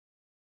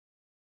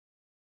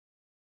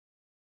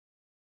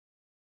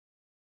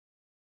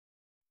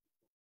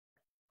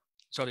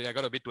sorry, I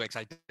got a bit too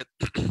excited.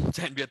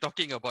 And we are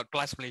talking about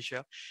Plus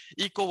Malaysia,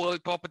 Eco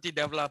World, Property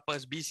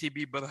Developers,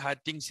 BCB, Berhad,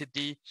 Ting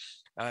City,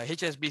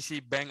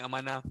 HSBC, Bank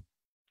Amanah,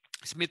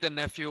 Smith &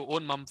 Nephew,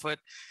 Own Mumford.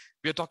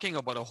 We're talking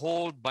about a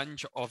whole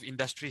bunch of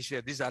industries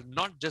here. These are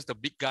not just the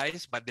big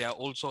guys, but there are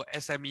also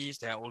SMEs,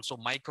 there are also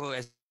micro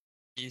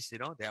SMEs,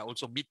 companies, there are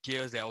also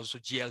mid-tiers, there are also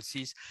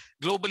GLCs.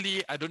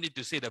 Globally, I don't need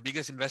to say the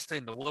biggest investor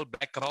in the world,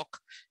 BlackRock,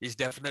 is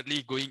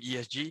definitely going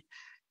ESG.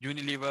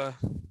 Unilever,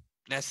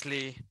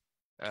 Nestle,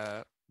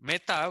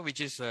 Meta,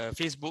 which is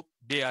Facebook,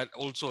 they are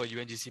also a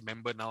UNGC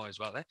member now as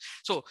well.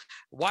 So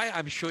why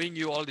I'm showing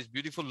you all these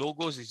beautiful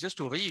logos is just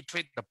to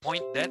reiterate the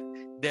point that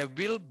there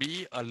will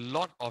be a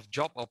lot of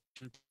job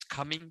opportunities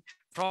coming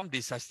from the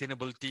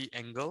sustainability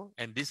angle,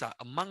 and these are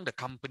among the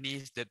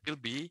companies that will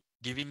be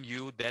giving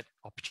you that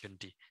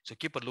opportunity. So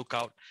keep a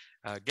lookout,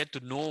 get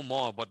to know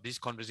more about this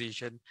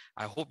conversation.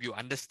 I hope you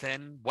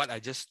understand what I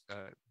just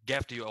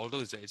gave to you, although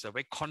it's a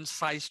very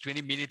concise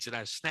 20 minutes and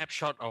a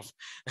snapshot of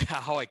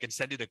how I can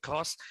send it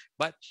across.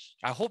 But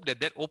I hope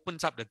that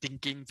opens up the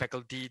thinking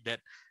faculty that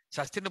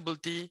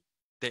sustainability,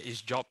 there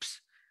is jobs.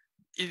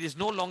 It is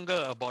no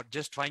longer about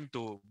just trying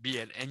to be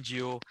an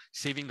NGO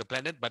saving the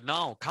planet, but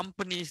now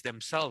companies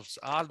themselves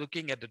are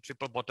looking at the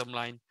triple bottom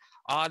line,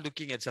 are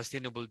looking at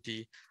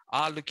sustainability,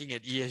 are looking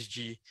at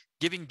ESG,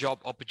 giving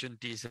job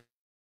opportunities,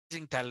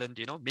 talent,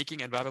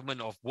 making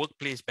environment of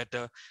workplace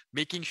better,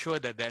 making sure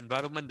that the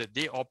environment that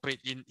they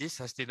operate in is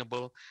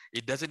sustainable.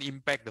 It doesn't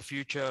impact the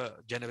future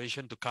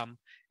generation to come,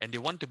 and they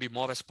want to be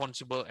more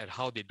responsible at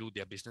how they do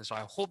their business. So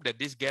I hope that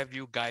this gave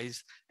you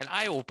guys an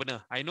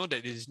eye-opener. I know that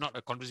it is not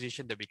a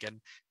conversation that we can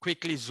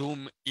quickly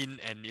zoom in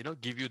and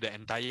give you the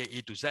entire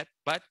A to Z,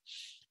 but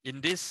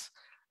in this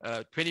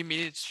 20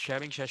 minutes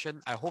sharing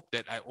session, I hope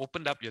that I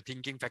opened up your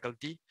thinking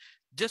faculty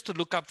just to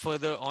look up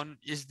further on,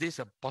 is this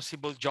a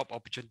possible job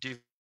opportunity?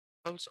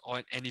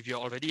 And if you're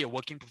already a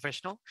working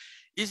professional,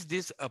 is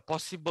this a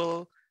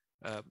possible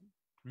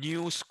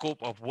new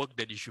scope of work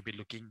that you should be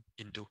looking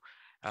into?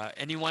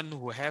 Anyone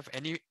who have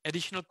any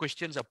additional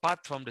questions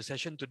apart from the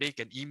session today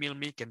can email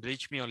me, can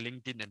reach me on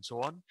LinkedIn and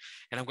so on.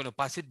 And I'm going to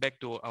pass it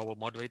back to our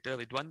moderator,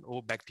 Ridhwan.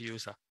 Back to you,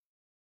 sir.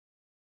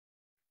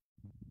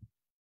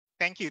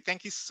 Thank you.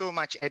 Thank you so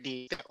much,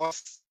 Eddie. That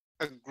was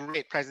a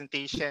great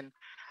presentation.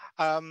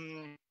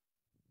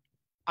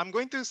 I'm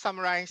going to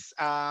summarize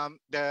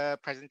the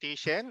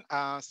presentation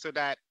so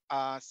that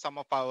some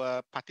of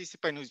our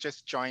participants who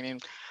just joined in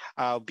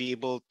will be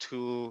able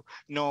to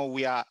know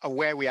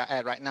where we are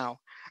at right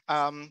now.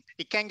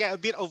 It can get a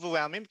bit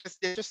overwhelming because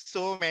there's just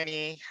so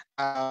many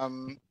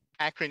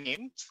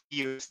acronyms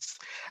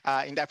used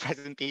in that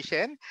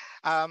presentation.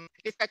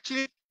 It's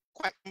actually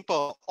quite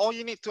simple. All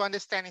you need to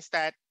understand is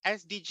that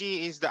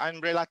SDG is the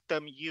umbrella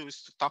term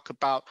used to talk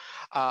about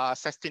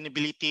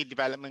sustainability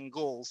development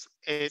goals.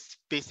 It's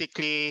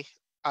basically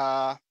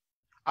the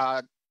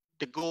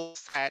goals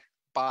set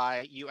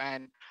by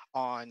UN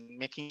on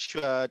making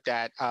sure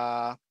that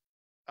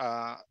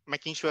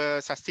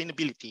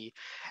sustainability.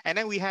 And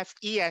then we have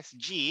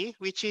ESG,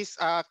 which is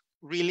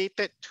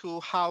related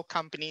to how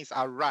companies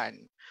are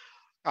run.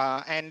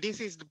 And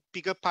this is the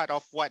bigger part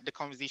of what the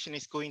conversation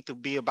is going to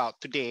be about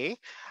today.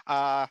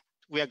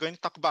 We are going to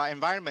talk about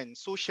environment,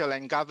 social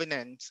and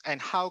governance,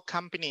 and how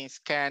companies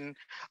can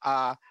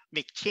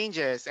make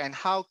changes, and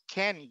how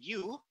can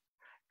you,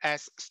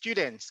 as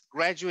students,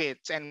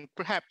 graduates, and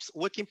perhaps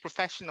working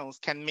professionals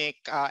can make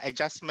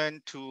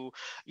adjustment to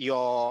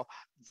your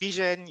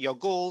vision, your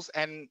goals,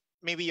 and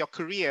maybe your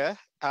career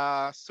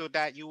so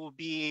that you will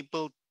be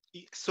able,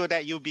 so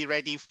that you'll be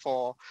ready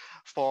for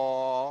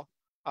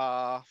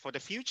the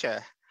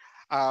future.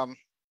 The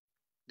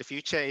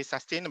future is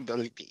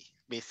sustainability,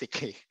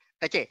 basically.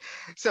 Okay,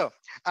 so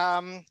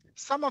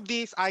some of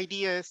these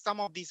ideas, some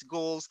of these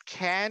goals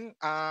can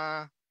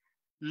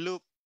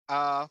look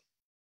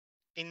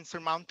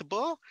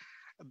insurmountable,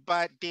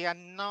 but they are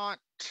not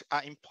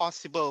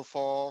impossible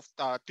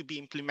to be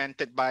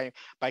implemented by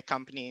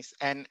companies.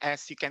 And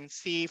as you can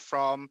see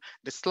from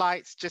the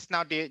slides just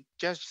now, there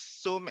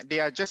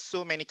are just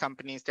so many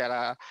companies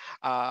that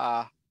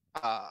are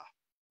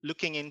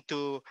looking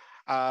into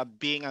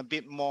being a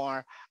bit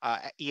more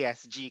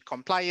ESG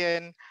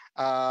compliant,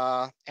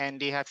 and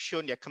they have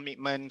shown their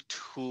commitment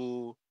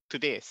to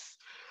this.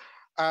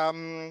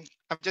 I'm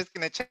just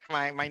going to check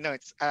my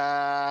notes.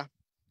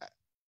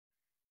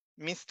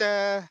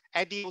 Mr.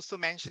 Edey also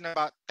mentioned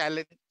about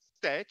talent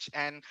search,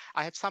 and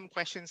I have some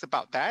questions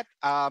about that,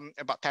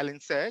 about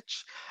talent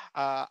search.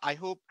 I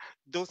hope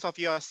those of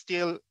you are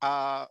still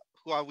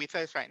who are with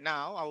us right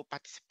now, our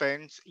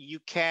participants, you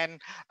can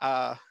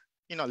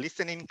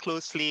listen in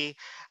closely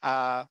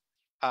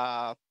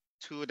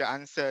to the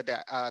answer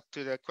that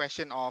to the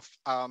question of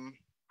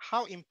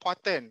how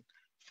important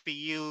for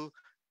you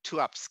to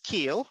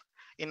upskill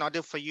in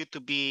order for you to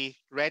be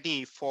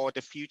ready for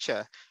the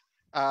future.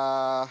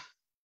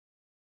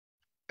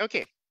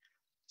 Okay,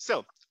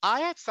 so I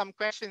have some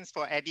questions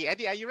for Eddie.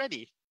 Eddie, are you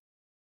ready?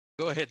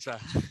 Go ahead, sir.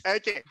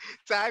 Okay,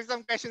 so I have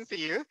some questions for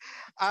you.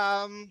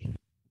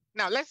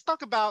 Now let's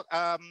talk about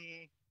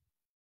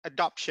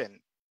adoption.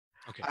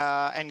 Okay.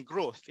 And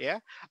growth. Yeah,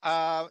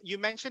 you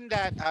mentioned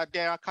that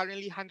there are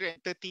currently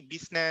 130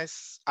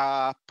 business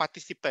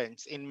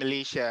participants in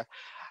Malaysia.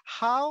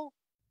 How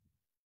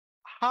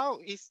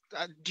is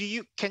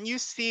can you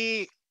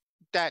see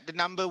that the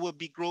number will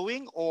be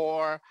growing,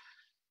 or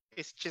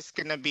it's just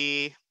gonna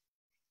be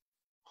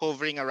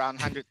hovering around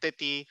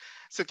 130.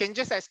 So can you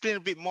just explain a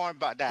bit more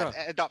about that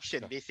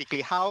adoption,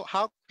 basically? How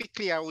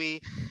quickly are we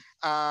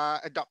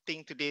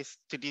adopting to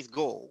these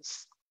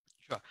goals?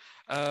 Sure.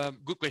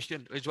 Good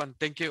question, Ridhwan.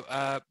 Thank you.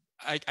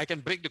 I can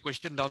break the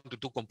question down to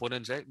two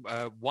components. Right?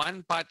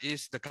 One part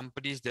is the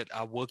companies that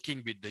are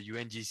working with the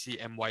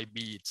UNGC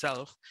MYB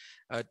itself.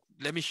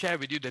 Let me share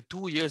with you that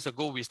 2 years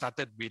ago, we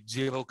started with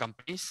 0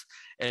 companies,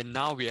 and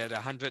now we are at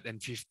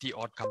 150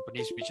 odd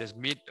companies, which has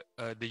made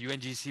the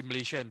UNGC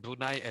Malaysia and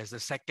Brunei as the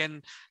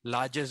second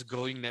largest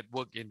growing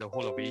network in the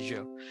whole of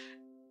Asia.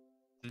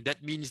 And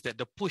that means that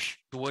the push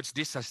towards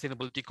this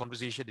sustainability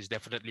conversation is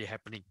definitely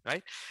happening,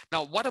 right?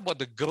 Now, what about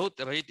the growth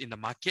rate in the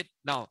market?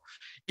 Now,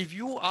 if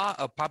you are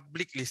a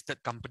public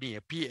listed company,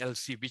 a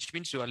PLC, which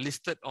means you are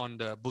listed on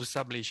the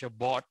Bursa Malaysia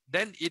board,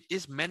 then it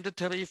is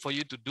mandatory for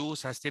you to do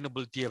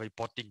sustainability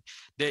reporting.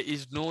 There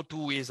is no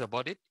two ways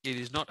about it. It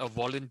is not a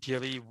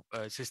voluntary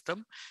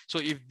system. So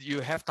if you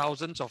have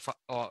thousands of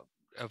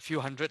a few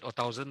hundred or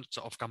thousands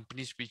of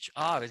companies which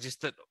are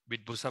registered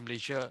with Bursa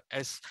Malaysia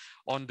as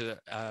on the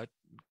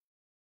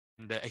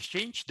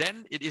exchange,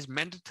 then it is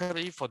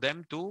mandatory for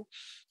them to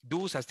do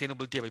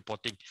sustainability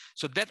reporting.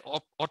 So that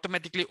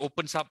automatically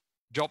opens up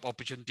job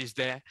opportunities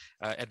there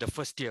at the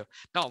first tier.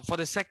 Now, for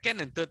the second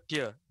and third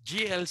tier,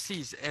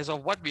 GLCs, as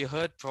of what we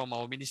heard from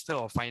our Minister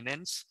of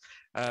Finance,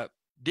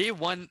 they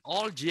want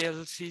all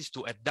GLCs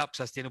to adopt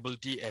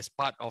sustainability as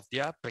part of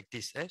their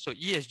practice. So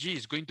E.S.G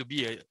is going to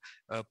be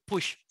a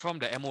push from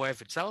the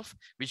MOF itself,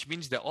 which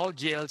means that all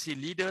GLC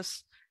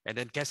leaders and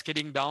then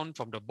cascading down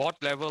from the board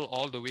level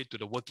all the way to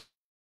the working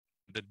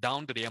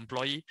down to the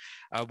employee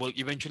will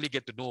eventually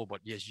get to know about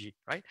E.S.G,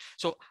 right?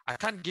 So I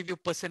can't give you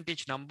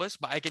percentage numbers,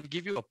 but I can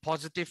give you a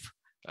positive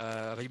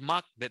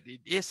remark that it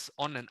is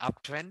on an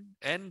uptrend,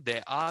 and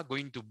there are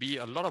going to be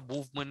a lot of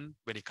movement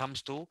when it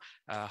comes to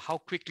how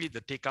quickly the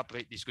take-up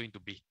rate is going to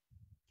be.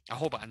 I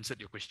hope I answered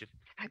your question.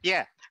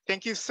 Yeah,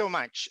 thank you so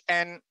much.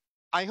 And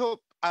I hope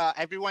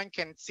everyone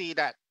can see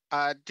that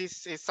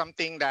this is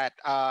something that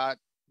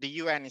the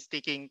UN is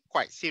taking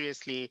quite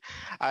seriously.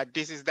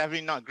 This is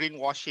definitely not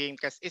greenwashing,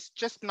 because it's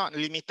just not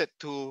limited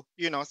to,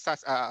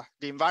 such the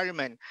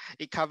environment.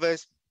 It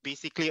covers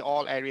basically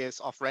all areas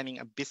of running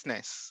a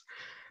business.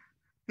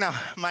 Now,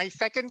 my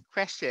second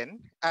question,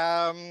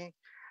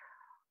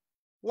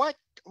 what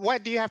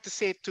do you have to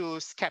say to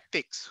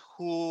skeptics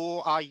who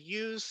are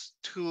used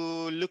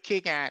to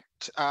looking at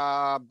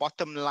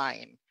bottom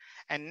line,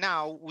 and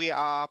now we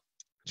are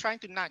trying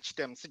to nudge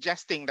them,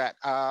 suggesting that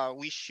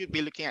we should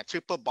be looking at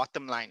triple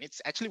bottom line?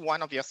 It's actually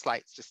one of your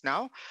slides just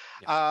now.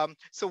 Yeah.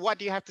 So what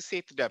do you have to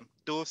say to them,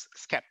 those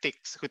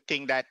skeptics who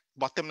think that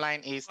bottom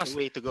line is the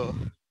way to go?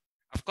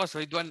 Of course,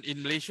 Ridhwan,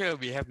 in Malaysia,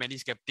 we have many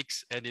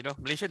skeptics, and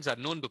Malaysians are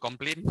known to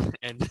complain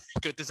and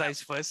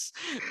criticize first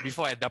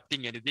before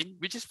adopting anything,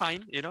 which is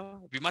fine.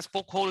 We must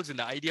poke holes in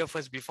the idea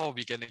first before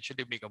we can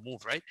actually make a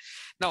move, right?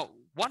 Now,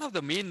 one of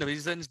the main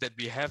reasons that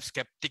we have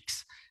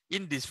skeptics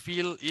in this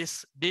field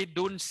is they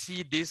don't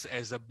see this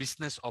as a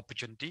business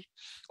opportunity,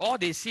 or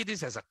they see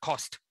this as a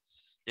cost.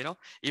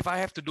 If I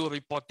have to do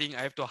reporting,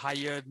 I have to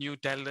hire new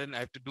talent, I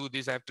have to do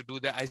this, I have to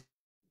do that,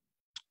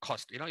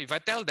 cost. If I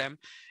tell them,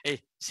 hey,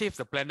 save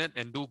the planet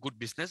and do good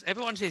business,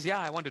 everyone says, yeah,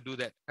 I want to do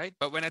that, right?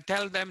 But when I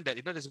tell them that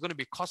there's going to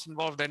be cost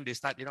involved, then they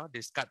start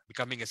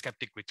becoming a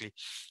skeptic quickly.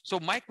 So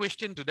my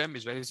question to them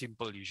is very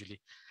simple usually.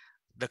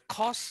 The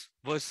cost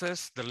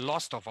versus the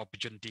loss of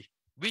opportunity.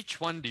 Which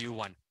one do you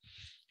want?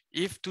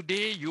 If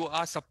today you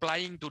are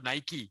supplying to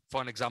Nike, for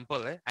an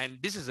example, and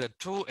this is a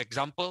true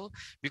example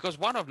because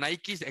one of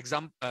Nike's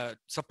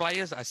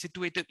suppliers are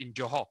situated in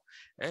Johor.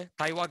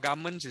 Taiwan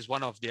Garments is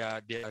one of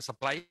their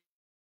suppliers.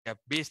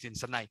 Based in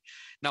Senai.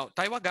 Now,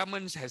 Taiwan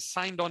government has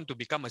signed on to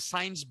become a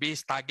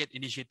science-based target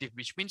initiative,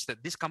 which means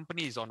that this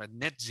company is on a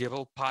net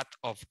zero path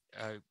of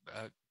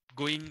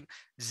going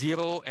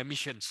zero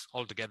emissions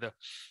altogether,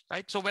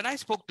 right? So when I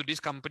spoke to this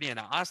company and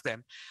I asked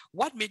them,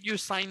 what made you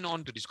sign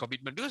on to this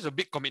commitment? Because it's a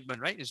big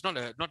commitment, right? It's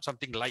not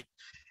something light.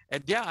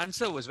 And their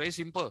answer was very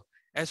simple.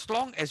 As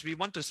long as we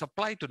want to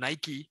supply to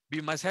Nike,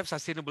 we must have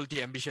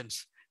sustainability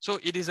ambitions. So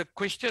it is a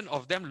question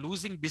of them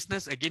losing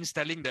business against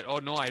telling that, oh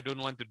no, I don't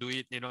want to do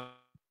it,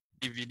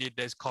 if you need,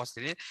 there's cost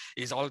in it,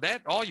 is all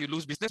that, or you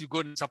lose business, you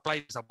go and supply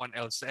to someone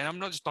else. And I'm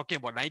not just talking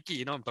about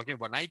Nike, I'm talking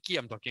about Nike,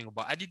 I'm talking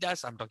about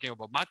Adidas, I'm talking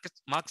about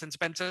Marks and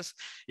Spencers.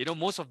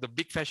 Most of the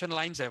big fashion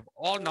lines have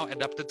all now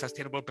adopted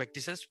sustainable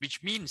practices,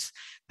 which means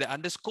that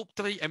under scope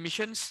 3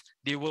 emissions,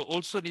 they will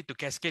also need to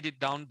cascade it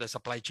down the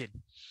supply chain.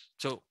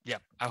 So yeah,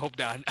 I hope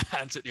that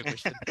answered your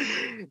question.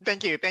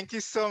 Thank you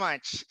so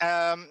much.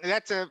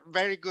 That's a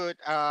very good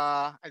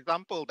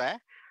example there.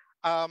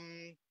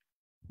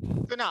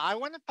 So now I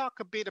want to talk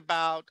a bit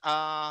about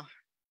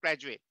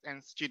graduates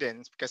and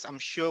students, because I'm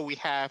sure we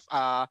have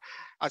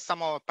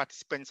some of our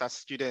participants are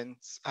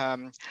students,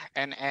 and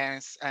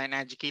as an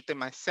educator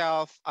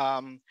myself,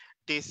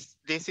 this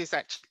is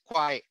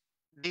actually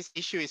this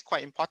issue is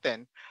quite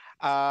important.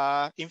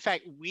 In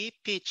fact, we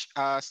teach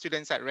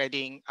students at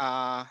Reading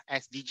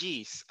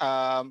SDGs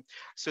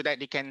so that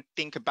they can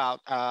think about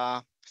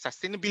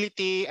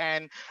sustainability,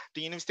 and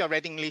the University of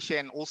Reading Malaysia,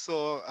 and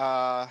also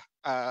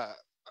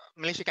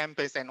Malaysia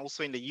campus, and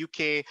also in the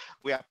UK,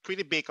 we are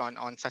pretty big on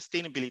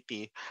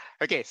sustainability.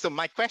 Okay, so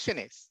my question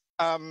is,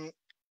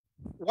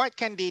 what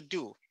can they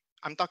do?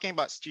 I'm talking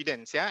about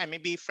students, yeah, and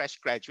maybe fresh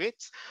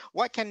graduates.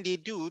 What can they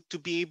do to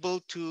be able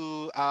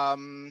to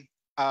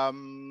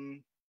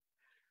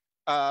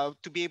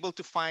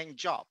find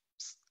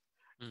jobs,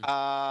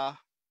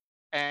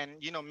 and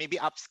maybe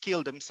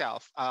upskill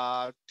themselves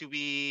to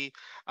be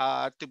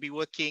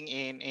working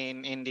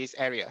in this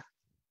area,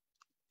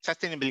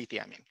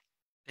 sustainability, I mean.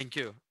 Thank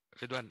you,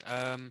 Ridhwan.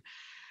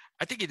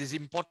 I think it is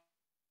important.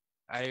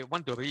 I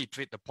want to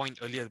reiterate the point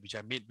earlier which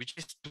I made, which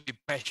is to be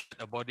passionate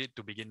about it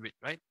to begin with,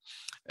 right?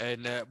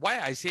 And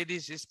why I say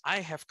this is I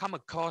have come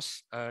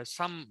across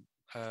some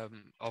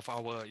of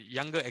our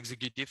younger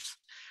executives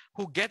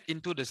who get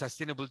into the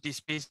sustainability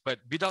space, but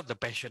without the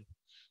passion.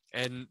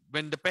 And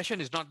when the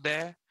passion is not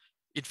there,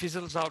 it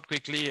fizzles out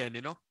quickly, and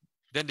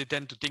then they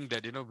tend to think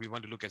that we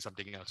want to look at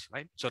something else,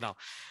 right? So now,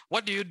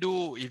 what do you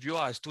do if you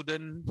are a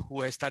student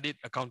who has studied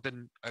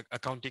accounting,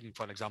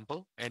 for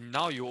example, and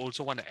now you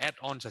also want to add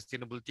on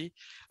sustainability?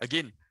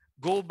 Again,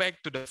 go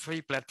back to the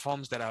free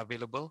platforms that are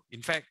available.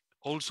 In fact,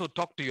 also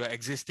talk to your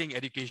existing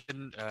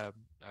education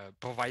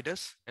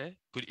providers. It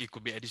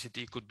could be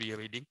Edacity, it could be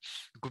Reading,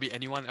 it could be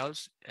anyone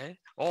else,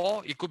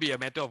 or it could be a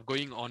matter of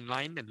going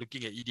online and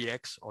looking at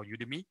EDX or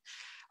Udemy.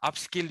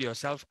 Upskill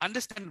yourself,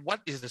 understand what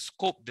is the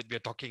scope that we're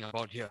talking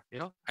about here.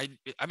 I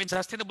mean,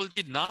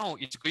 sustainability now,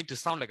 it's going to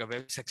sound like a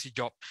very sexy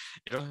job.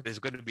 There's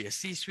going to be a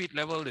C-suite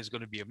level, there's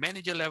going to be a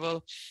manager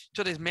level.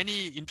 So there's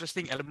many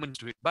interesting elements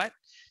to it, but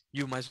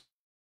you must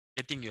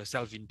getting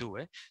yourself into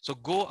it. So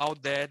go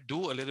out there,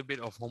 do a little bit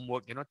of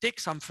homework,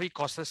 take some free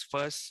courses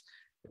first.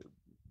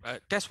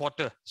 Test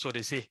water, so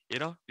they say,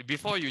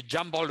 before you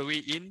jump all the way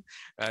in,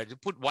 you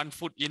put one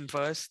foot in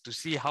first to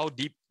see how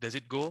deep does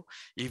it go.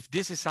 If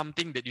this is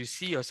something that you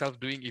see yourself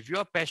doing, if you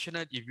are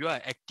passionate, if you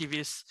are an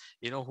activist,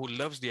 who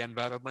loves the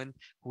environment,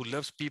 who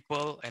loves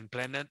people and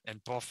planet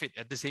and profit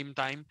at the same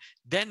time,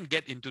 then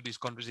get into this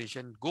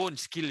conversation, go and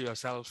skill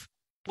yourself,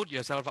 put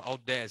yourself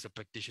out there as a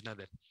practitioner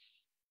then.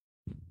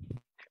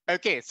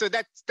 Okay, so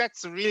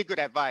that's really good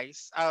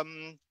advice.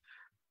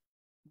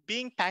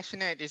 Being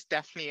passionate is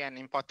definitely an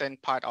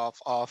important part of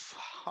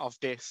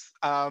this.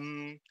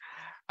 I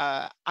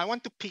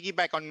want to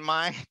piggyback on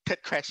my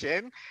third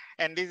question,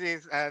 and this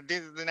is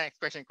the next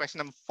question, question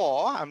number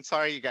 4. I'm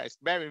sorry, you guys,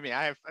 bear with me.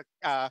 I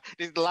have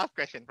this is the last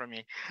question from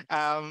me.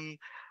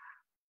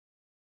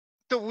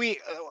 So we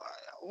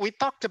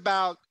talked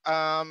about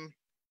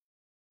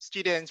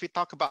students, we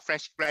talk about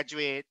fresh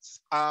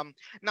graduates.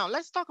 Now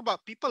let's talk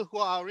about people who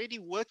are already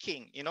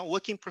working,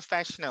 working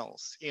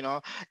professionals.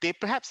 They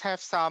perhaps have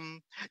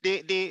some,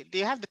 they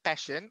have the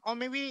passion, or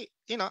maybe,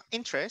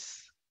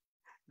 interest.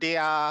 They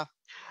are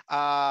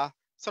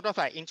sort of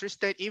like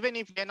interested, even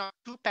if they're not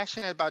too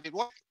passionate about it.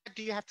 What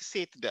do you have to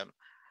say to them?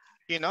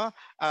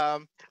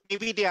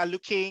 Maybe they are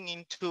looking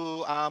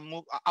into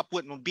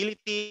upward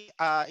mobility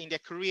in their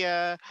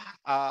career,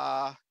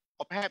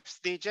 or perhaps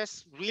they're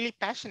just really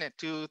passionate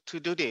to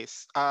do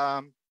this.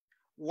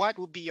 What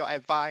would be your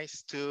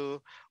advice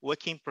to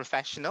working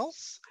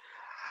professionals?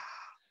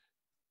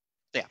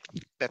 Yeah,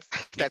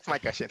 that's my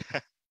question.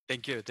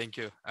 Thank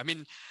you. I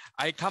mean,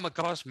 I come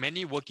across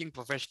many working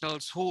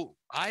professionals who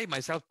I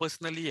myself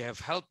personally have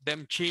helped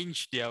them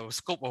change their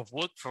scope of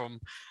work from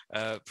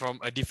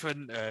a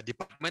different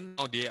department.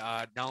 Now they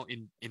are now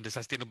in the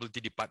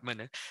sustainability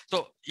department.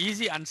 So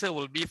easy answer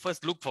will be,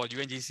 first look for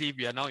UNGC.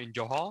 We are now in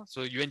Johor.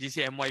 So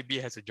UNGC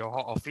MYB has a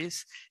Johor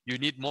office. You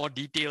need more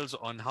details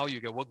on how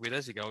you can work with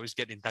us, you can always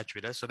get in touch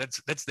with us. So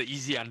that's the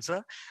easy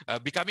answer.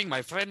 Becoming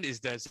my friend is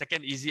the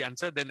second easy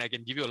answer. Then I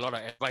can give you a lot of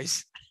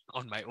advice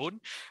on my own,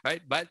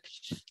 right? But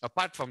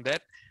apart from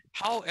that,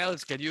 how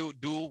else can you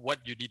do what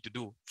you need to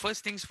do?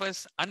 First things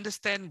first,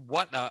 understand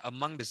what are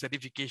among the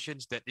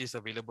certifications that is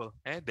available.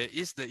 There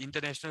is the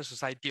International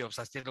Society of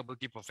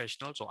Sustainability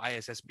Professionals, or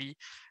ISSP,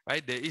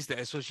 right? There is the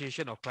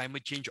Association of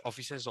Climate Change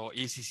Officers, or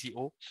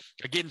ACCO.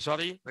 Again,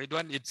 sorry,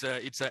 Ridhwan,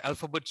 it's a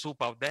alphabet soup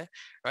out there,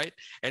 right?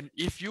 And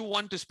if you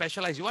want to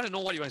specialize, you want to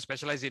know what you want to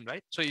specialize in,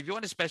 right? So if you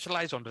want to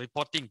specialize on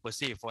reporting per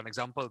se, for an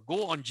example,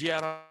 go on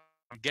GRI,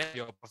 get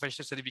your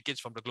professional certificates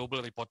from the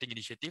Global Reporting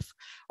Initiative,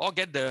 or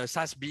get the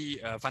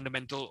SASB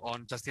Fundamental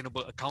on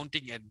Sustainable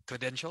Accounting and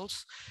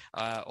Credentials,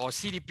 or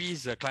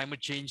CDP's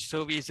Climate Change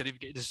Survey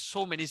Certificate. There's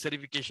so many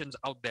certifications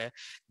out there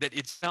that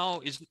it's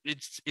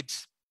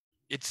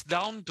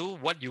down to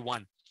what you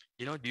want.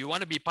 Do you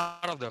want to be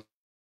part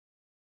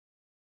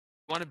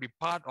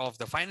of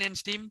the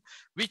finance team?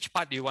 Which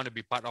part do you want to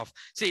be part of?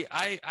 See,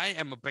 I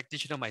am a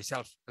practitioner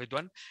myself,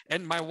 Ridhwan,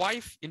 and my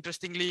wife,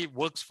 interestingly,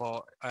 works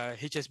for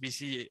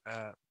HSBC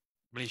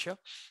Malaysia,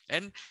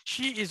 and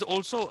she is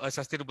also a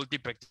sustainability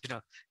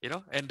practitioner,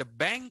 and the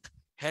bank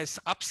has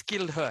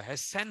upskilled her, has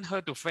sent her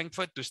to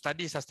Frankfurt to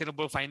study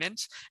sustainable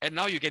finance. And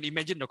now you can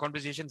imagine the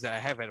conversations that I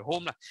have at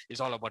home. It's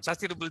all about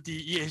sustainability,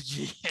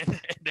 E.S.G,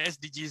 and the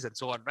SDGs and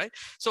so on, right?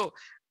 So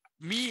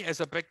me as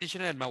a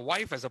practitioner and my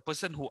wife as a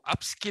person who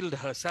upskilled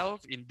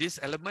herself in this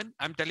element,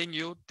 I'm telling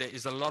you, there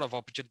is a lot of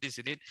opportunities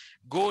in it.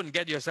 Go and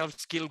get yourself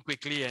skilled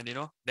quickly, and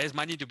there's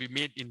money to be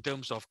made in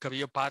terms of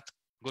career path.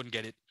 Go and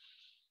get it.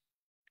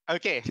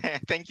 Okay,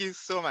 thank you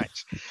so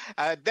much.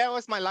 That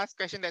was my last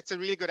question. That's a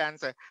really good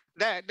answer.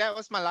 That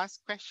was my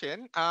last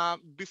question.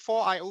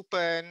 Before I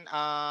open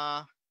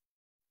the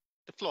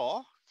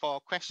floor for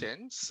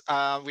questions,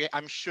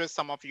 I'm sure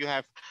some of you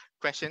have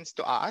questions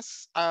to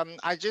ask.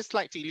 I just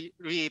like to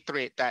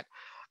reiterate that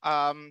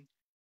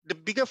the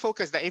bigger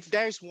focus, that if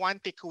there is one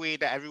takeaway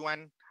that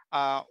everyone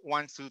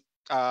wants to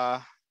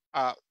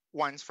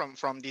wants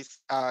from this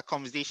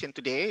conversation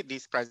today,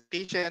 this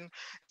presentation,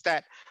 is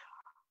that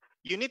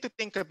you need to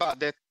think about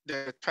the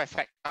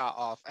trifecta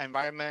of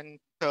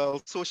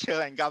environmental, social,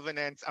 and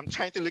governance. I'm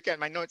trying to look at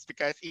my notes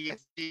because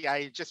E.S.G,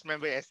 I just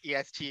remember it as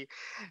E.S.G.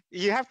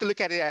 You have to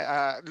look at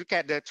it, look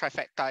at the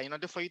trifecta in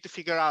order for you to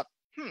figure out,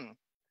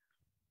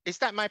 is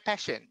that my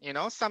passion?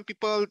 Some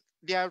people,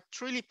 they are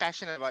truly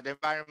passionate about the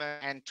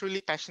environment and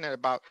truly passionate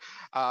about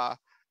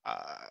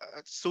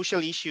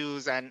social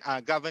issues and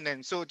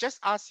governance. So just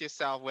ask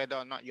yourself whether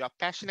or not you are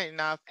passionate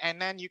enough,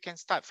 and then you can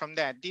start from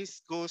there.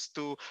 This goes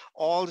to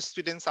all the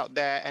students out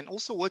there and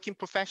also working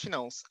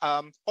professionals.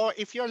 Or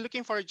if you're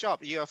looking for a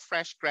job, you're a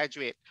fresh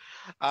graduate,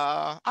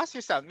 ask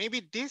yourself,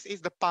 maybe this is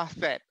the path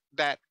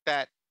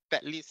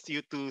that leads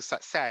you to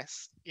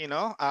success.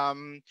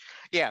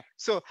 Yeah.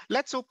 So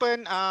let's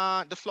open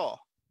the floor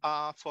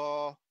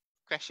for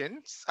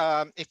questions.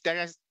 If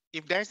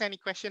there's any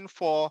question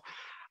for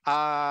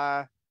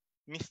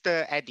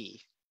Mr. Edey.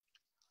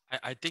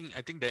 I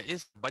think there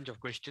is a bunch of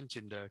questions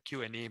in the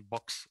Q&A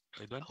box.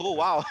 Ridhwan. Oh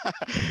wow!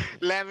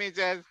 let me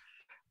just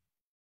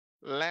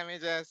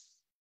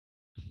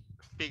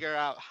figure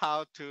out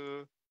how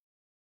to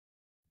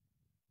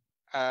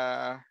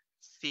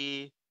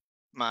see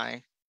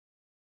my.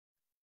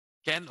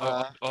 Ken,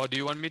 or do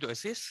you want me to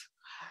assist?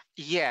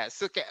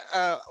 Yes. Okay.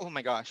 Oh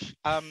my gosh.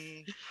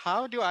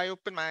 How do I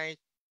open my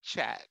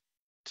chat?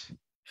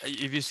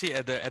 If you see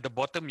at the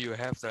bottom, you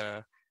have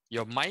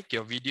your mic,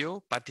 your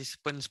video,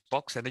 participants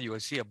box, and then you will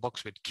see a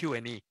box with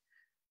Q&A.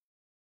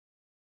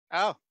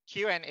 Oh,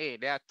 Q&A.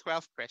 There are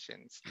 12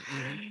 questions.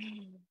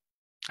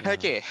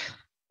 Okay.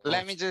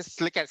 Let me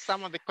just look at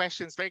some of the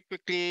questions very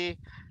quickly.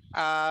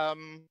 I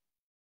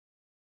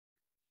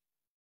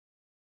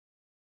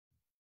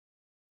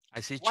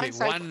see Cik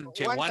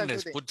Wan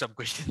has put some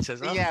questions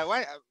as well.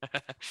 Yeah,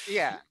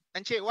 yeah.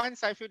 And Cik Wan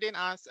Saifuddin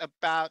asked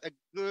about a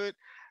good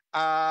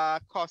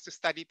course to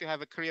study to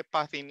have a career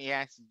path in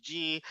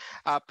E.S.G.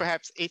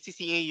 Perhaps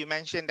ACCA, you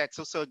mentioned that's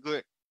also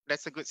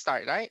that's a good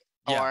start, right?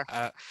 Yeah.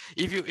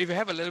 If you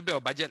have a little bit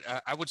of budget,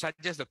 I would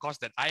suggest the course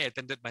that I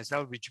attended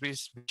myself, which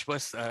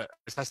was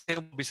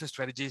Sustainable Business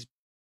Strategies.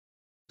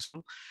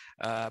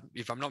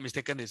 If I'm not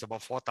mistaken, it's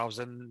about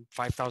 4,000,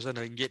 5,000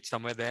 ringgit,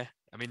 somewhere there.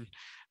 I mean,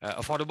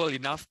 affordable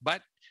enough,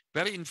 but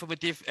very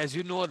informative. As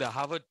you know, the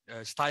Harvard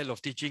style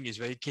of teaching is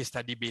very case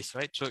study based,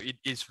 right? So it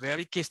is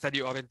very case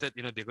study oriented.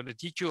 They're going to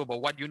teach you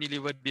about what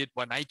Unilever did,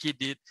 what Nike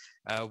did,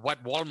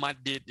 what Walmart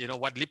did,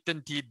 what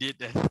Lipton Tea did.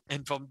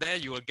 And from there,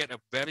 you will get a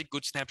very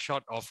good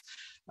snapshot of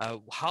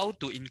how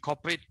to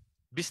incorporate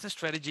business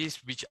strategies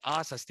which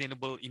are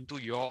sustainable into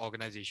your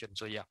organization.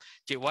 So yeah,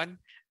 J1,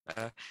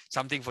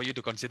 something for you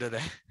to consider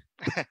there.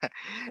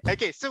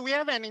 Okay, so we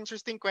have an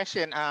interesting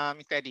question,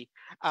 Mr. Edey,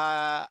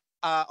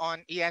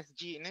 on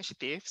E.S.G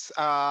initiatives.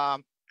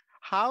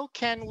 How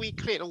can we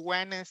create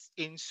awareness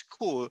in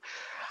school?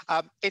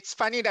 It's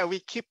funny that we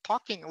kept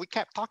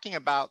talking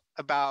about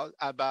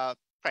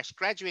fresh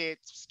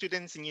graduates,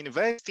 students in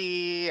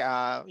university,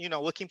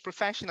 working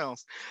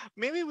professionals.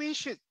 Maybe we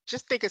should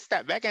just take a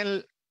step back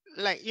and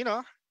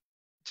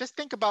just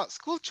think about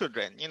school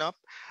children,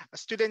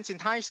 students in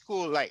high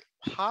school. Like,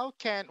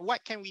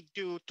 what can we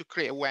do to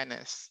create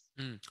awareness?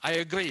 I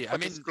agree. For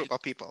this group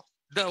of people,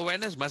 the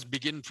awareness must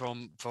begin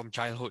from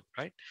childhood,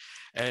 right?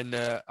 And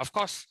of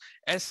course,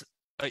 as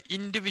an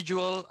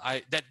individual,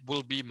 that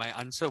will be my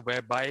answer,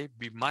 whereby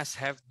we must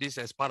have this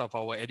as part of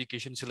our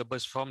education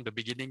syllabus from the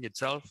beginning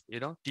itself,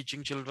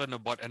 teaching children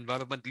about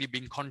environmentally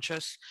being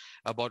conscious,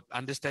 about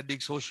understanding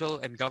social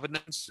and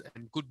governance,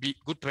 and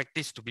good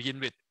practice to begin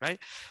with, right?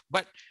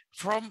 But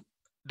from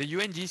the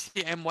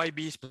UNGC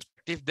MYB's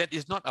perspective, that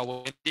is not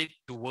our mandate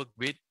to work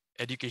with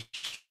education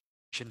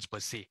per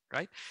se,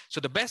 right? So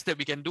the best that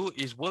we can do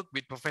is work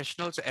with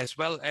professionals as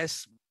well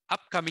as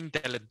upcoming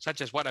talent,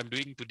 such as what I'm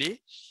doing today.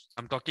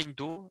 I'm talking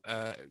to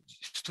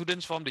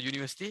students from the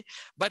university,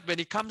 but when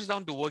it comes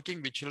down to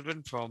working with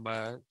children from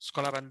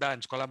Sekolah Rendah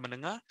and Sekolah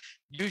Menengah,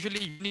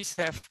 usually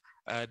UNICEF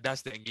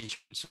does the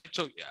engagement.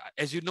 So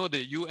as you know,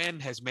 the UN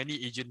has many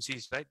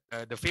agencies, right?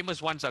 The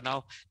famous ones are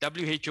now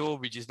WHO,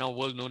 which is now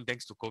world known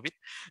thanks to COVID,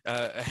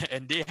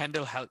 and they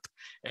handle health.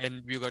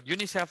 And we've got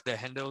UNICEF that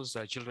handles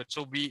children.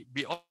 So we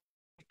all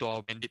to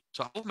our mandate.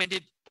 So our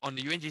mandate on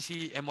the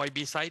UNGC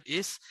MYB side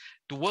is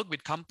to work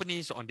with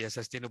companies on their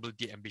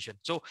sustainability ambition.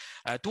 So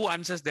two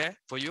answers there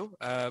for you.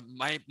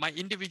 My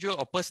individual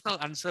or personal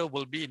answer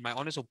will be, in my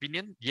honest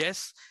opinion,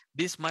 yes,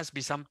 this must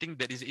be something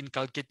that is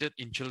inculcated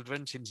in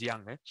children since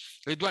young.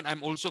 Ridhwan,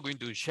 I'm also going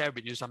to share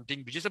with you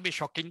something which is a bit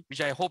shocking,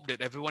 which I hope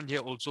that everyone here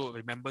also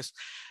remembers.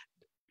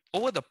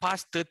 Over the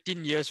past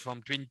 13 years,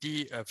 from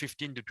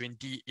 2015 to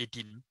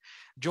 2018,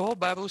 Johor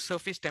Bahru's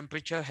surface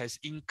temperature has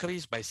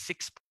increased by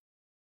 6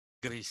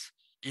 degrees.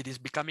 It is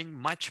becoming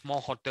much more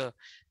hotter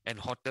and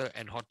hotter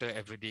and hotter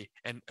every day.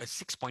 And a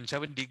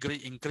 6.7 degree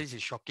increase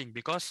is shocking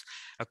because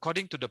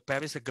according to the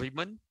Paris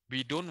Agreement,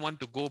 we don't want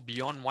to go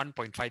beyond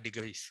 1.5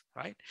 degrees,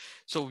 right?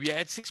 So we are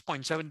at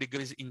 6.7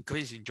 degrees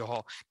increase in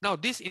Johor. Now,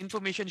 this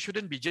information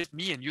shouldn't be just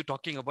me and you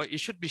talking about. It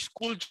should be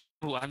school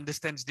who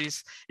understands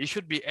this. It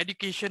should be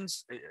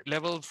education's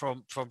level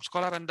from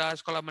sekolah rendah,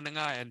 sekolah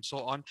menengah, and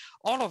so on.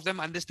 All of them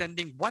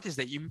understanding what is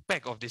the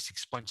impact of this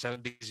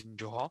 6.7 degrees in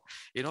Johor.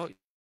 You know,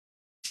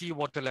 sea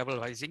water level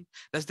rising.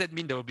 Does that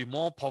mean there will be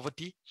more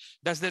poverty?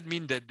 Does that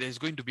mean that there's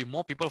going to be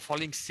more people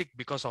falling sick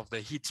because of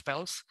the heat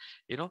spells?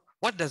 You know,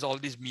 what does all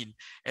this mean?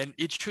 And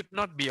it should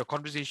not be a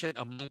conversation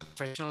among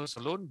professionals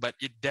alone, but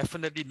it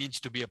definitely needs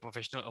to be a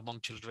professional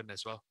among children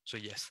as well. So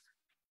yes.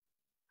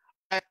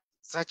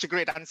 Such a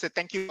great answer.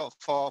 Thank you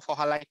for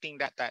highlighting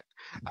that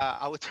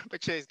our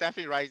temperature is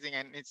definitely rising,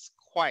 and it's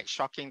quite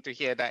shocking to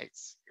hear that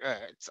it's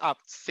up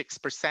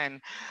 6%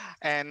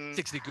 and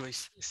 6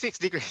 degrees. 6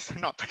 degrees,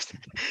 not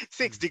percent.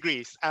 6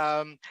 degrees.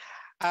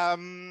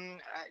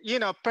 You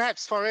know,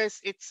 perhaps for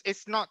us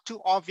it's not too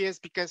obvious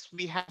because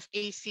we have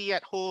AC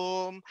at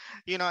home.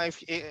 You know,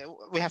 if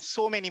we have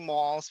so many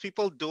malls,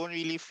 people don't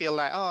really feel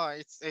like, oh,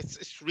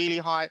 it's really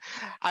hot.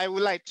 I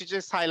would like to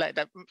just highlight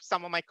that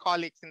some of my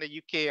colleagues in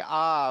the UK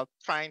are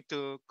trying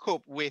to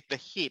cope with the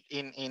heat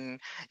in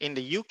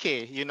the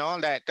UK. You know,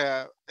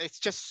 that it's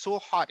just so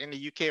hot in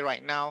the UK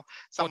right now.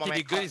 Some 40 of my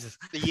degrees.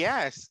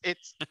 Yes,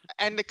 it's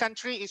and the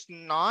country is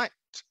not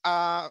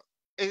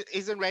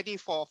isn't ready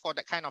for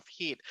that kind of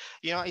heat.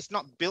 You know, it's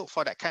not built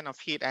for that kind of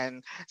heat,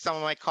 and some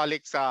of my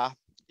colleagues are,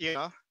 you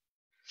know,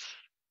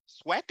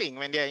 sweating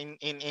when they're in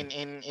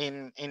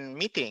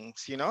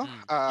meetings. You know,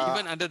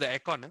 even under the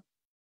aircon.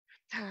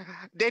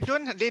 They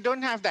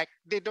don't have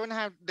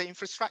the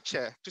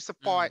infrastructure to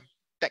support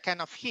that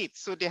kind of heat,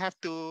 so they have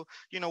to,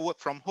 you know, work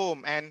from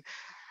home. And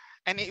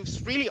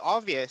it's really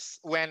obvious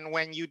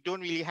when you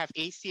don't really have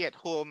AC at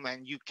home,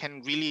 and you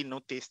can really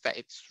notice that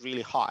it's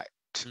really hot.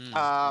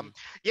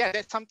 Yeah,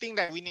 that's something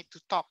that we need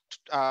to talk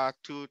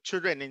to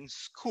children in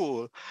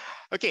school.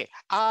 Okay,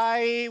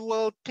 I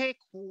will take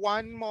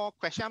one more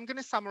question. I'm going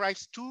to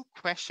summarize two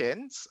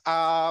questions.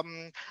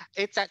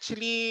 It's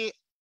actually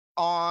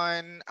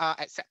on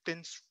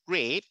acceptance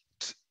rate.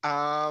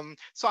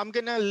 So I'm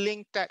going to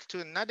link that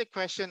to another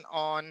question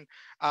on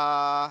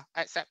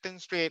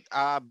acceptance rate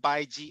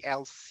by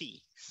GLC.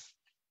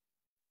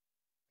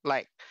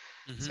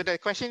 So the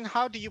question,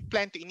 how do you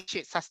plan to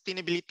initiate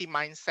sustainability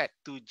mindset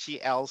to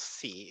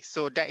GLC?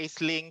 So that is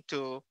linked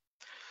to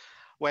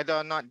whether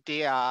or not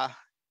they are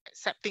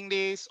accepting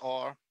this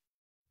or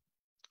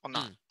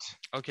not.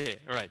 Okay,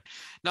 all right.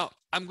 Now,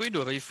 I'm going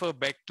to refer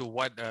back to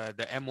what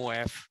the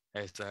MOF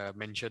has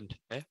mentioned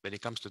when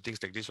it comes to things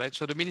like this, right?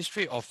 So the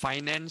Ministry of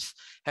Finance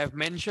have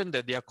mentioned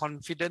that they are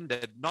confident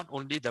that not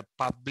only the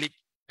public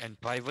and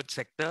private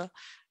sector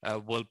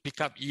will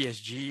pick up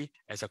ESG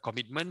as a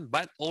commitment,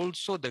 but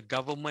also the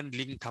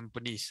government-linked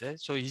companies.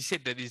 So he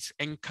said that it's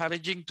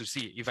encouraging to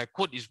see, if I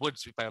quote his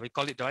words, if I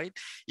recall it right,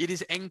 it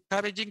is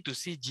encouraging to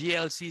see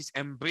GLCs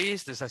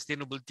embrace the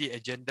sustainability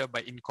agenda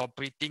by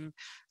incorporating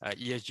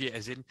ESG,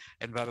 as in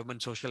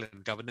environment, social,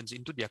 and governance,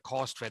 into their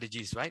core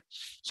strategies, right?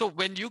 So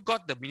when you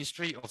got the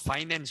Ministry of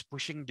Finance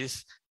pushing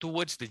this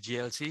towards the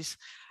GLCs,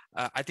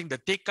 I think the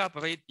take-up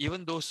rate,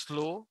 even though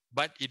slow,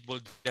 but it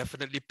will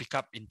definitely pick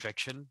up in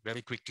traction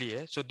very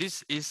quickly. So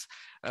this is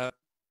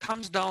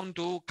comes down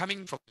to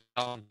coming from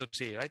down, to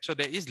say, right? So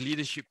there is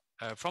leadership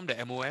from the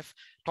MOF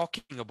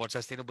talking about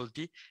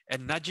sustainability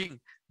and nudging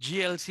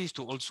GLCs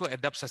to also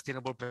adopt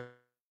sustainable practices,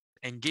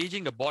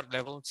 engaging the board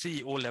level,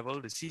 CEO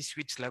level, the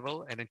C-suites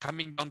level, and then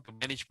coming down to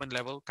management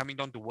level, coming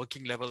down to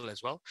working level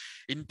as well,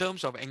 in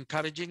terms of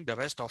encouraging the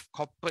rest of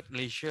corporate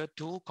Malaysia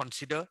to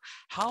consider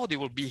how they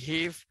will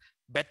behave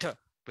better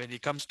when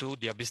it comes to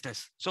their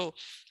business. So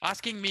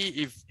asking me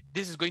if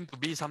this is going to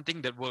be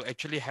something that will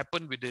actually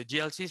happen with the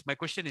GLCs, my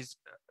question is,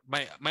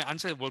 my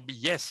answer will be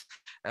yes.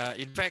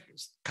 In fact,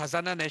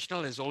 Khazanah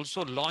National has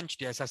also launched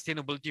their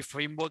sustainability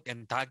framework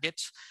and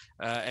targets,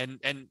 and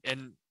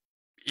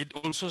it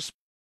also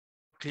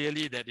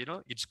clearly that, you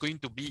know, it's going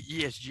to be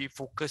ESG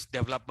focused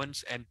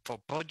developments and for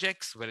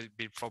projects, whether it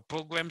be for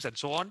programs and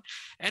so on.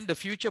 And the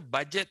future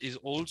budget is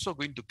also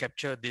going to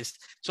capture this.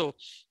 So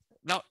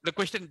now the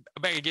question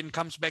back again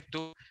comes back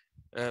to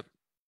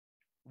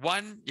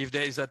one, if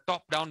there is a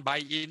top-down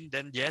buy-in,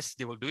 then yes,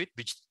 they will do it,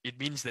 which it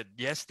means that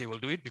yes, they will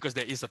do it because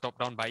there is a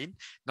top-down buy-in.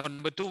 Now,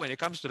 number two, when it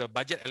comes to the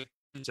budget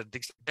and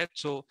things like that.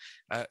 So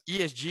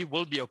ESG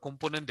will be a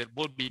component that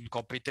will be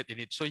incorporated in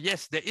it. So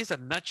yes, there is a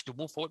nudge to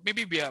move forward.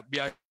 Maybe we are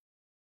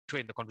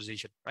in the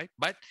conversation, right?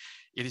 But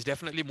it is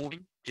definitely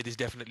moving. It is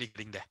definitely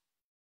getting there.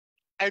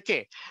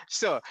 Okay,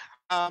 so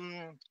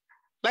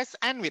let's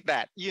end with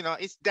that.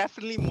 It's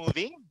definitely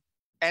moving,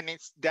 and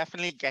it's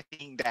definitely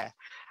getting there.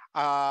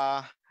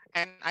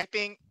 And I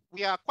think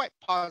we are quite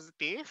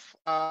positive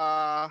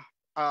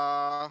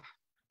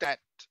that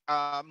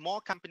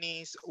more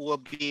companies will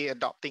be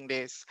adopting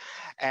this,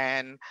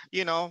 and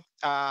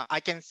I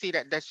can see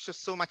that there's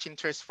just so much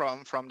interest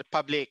from the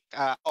public,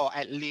 or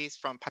at least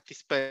from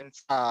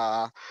participants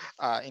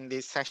in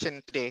this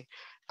session today.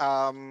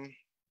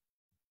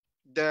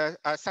 The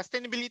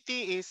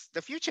sustainability is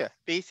the future,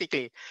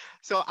 basically.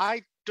 So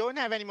I don't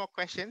have any more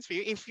questions for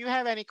you. If you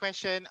have any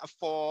question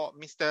for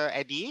Mr.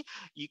 Edey,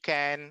 you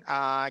can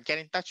get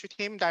in touch with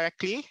him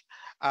directly.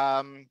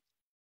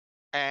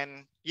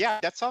 And yeah,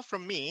 that's all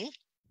from me.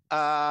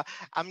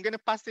 I'm gonna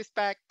pass this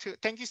back to.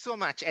 Thank you so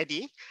much,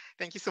 Edey.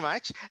 Thank you so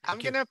much. I'm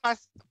gonna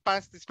pass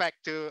this back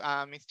to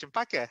Ms.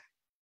 Chempaka.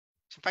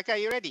 Chempaka, are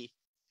you ready?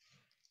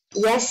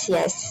 Yes.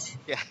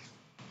 Yeah.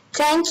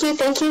 Thank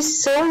you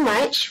so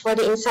much for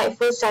the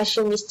insightful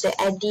session, Mr.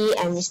 Edey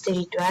and Mr.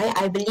 Ridhwan.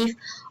 I believe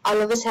all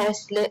of us have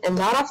learned a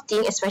lot of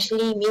things,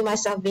 especially me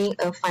myself being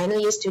a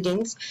final year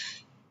student.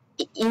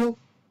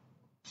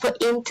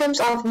 In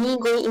terms of me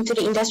going into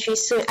the industry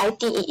soon, I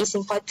think it is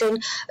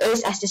important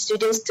us as the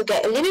students to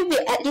get a little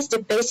bit, at least the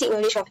basic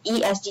knowledge of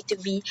E.S.G to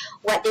be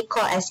what they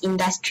call as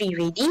industry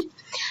ready.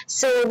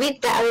 So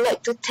with that, I would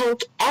like to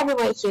thank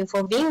everyone here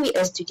for being with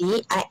us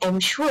today. I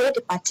am sure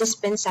the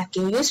participants have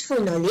gained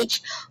useful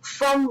knowledge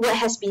from what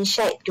has been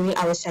shared during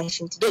our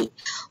session today.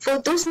 For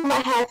those who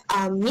might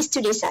have missed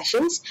today's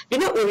sessions, do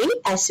not worry,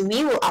 as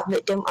we will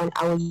upload them on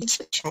our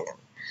YouTube channel.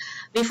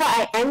 Before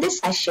I end the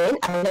session,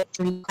 I would like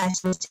to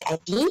request Mr.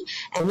 Edey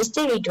and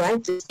Mr.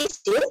 Ridhwan to stay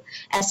still,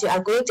 as we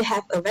are going to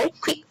have a very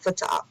quick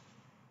photo op.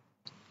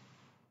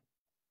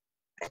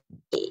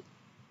 Okay.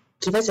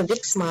 Give us a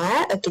big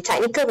smile. Okay,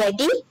 technical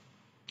ready?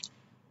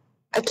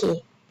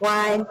 Okay,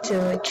 1,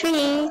 2,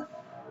 3.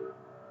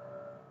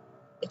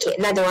 Okay,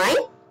 another one.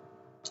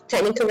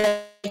 Technical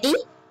ready?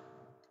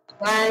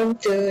 1,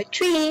 2,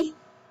 3.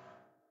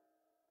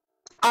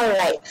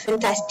 Alright,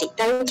 fantastic.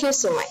 Thank you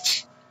so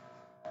much.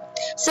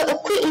 So a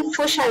quick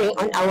info sharing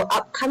on our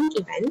upcoming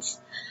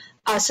events.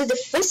 So the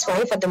first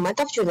one for the month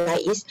of July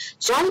is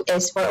join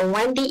us for a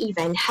one-day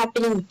event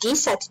happening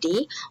this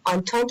Saturday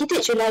on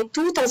 23rd July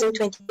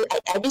 2022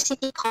 at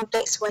EduCity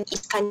Complex 1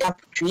 Iskandar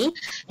Puteri.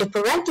 The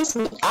Perantis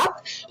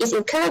Meetup is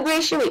in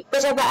collaboration with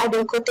Pejabat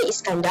Aduan Kota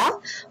Iskandar,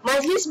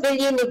 Majlis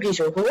Belia Negeri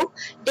Johor,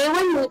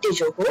 Dewan Muda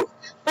Johor,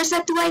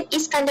 Persatuan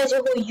Iskandar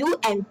Johor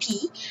UMP,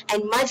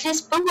 and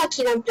Majlis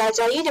Perwakilan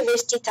Pelajar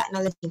Universiti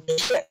Teknologi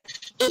Malaysia.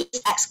 It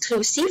is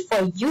exclusive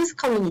for youth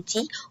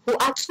community who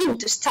are keen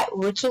to start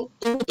working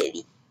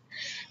immediately.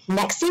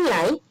 Next in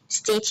line,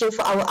 stay tuned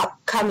for our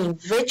upcoming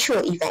virtual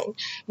event,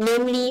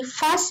 namely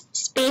Fast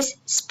Space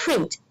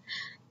Sprint,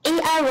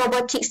 AI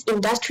Robotics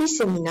Industry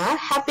Seminar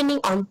happening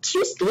on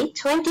Tuesday,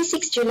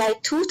 26 July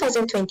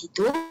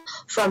 2022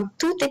 from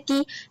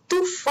 2:30 to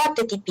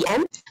 4:30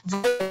 p.m.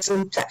 via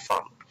Zoom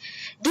platform.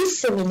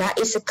 This seminar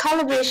is a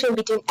collaboration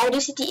between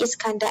EduCity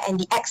Iskandar and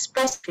the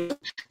Express Group,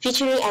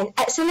 featuring an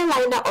excellent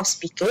lineup of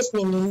speakers,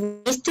 namely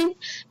Mr.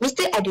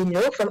 Edwin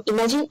Loh from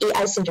Imagine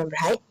AI Sdn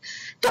Bhd,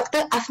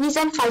 Dr.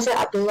 Afnizan Faizal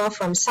Abdullah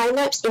from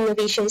Synapse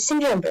Innovation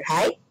Sdn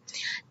Bhd,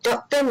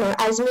 Dr. Nur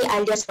Azmi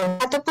alias from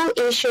Catapult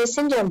Asia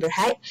Sdn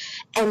Bhd,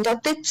 and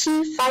Dr.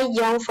 Chi Fai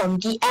Yong from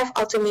DF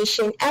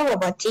Automation and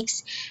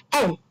Robotics.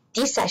 And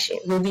this session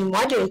will be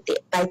moderated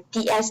by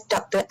TS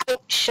Dr.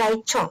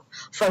 Shai Chong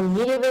from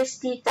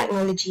University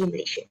Technology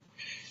Malaysia.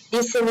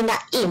 This seminar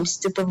aims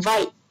to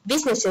provide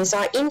businesses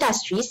or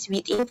industries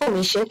with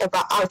information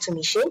about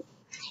automation,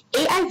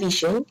 AI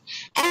vision,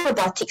 and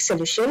robotic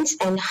solutions,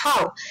 and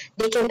how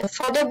they can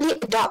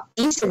affordably adopt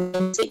these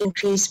solutions to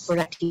increase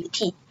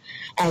productivity.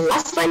 And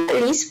last but not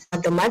least, for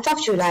the month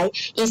of July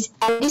is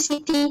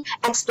EduCity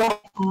Explore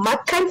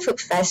Makan Food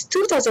Fest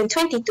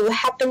 2022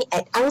 happening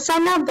at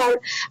Angsana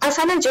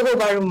Johor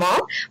Bahru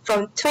Mall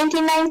from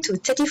 29 to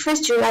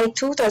 31st July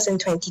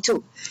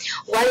 2022.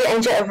 While you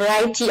enjoy a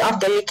variety of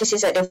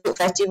delicacies at the food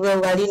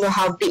festival, while you know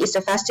how big is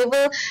the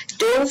festival,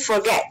 don't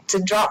forget to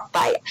drop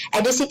by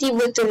EduCity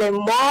booth to learn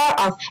more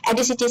of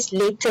EduCity's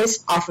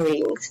latest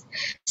offerings.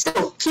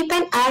 So keep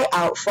an eye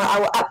out for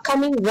our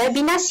upcoming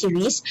webinar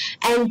series,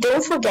 and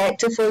don't forget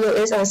to follow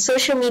us on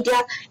social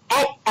media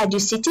at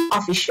EduCity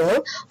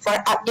Official for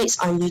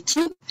updates on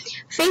YouTube,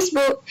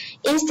 Facebook,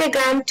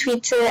 Instagram,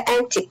 Twitter,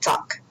 and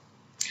TikTok.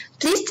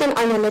 Please turn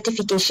on your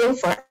notification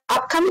for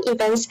upcoming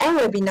events and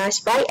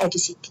webinars by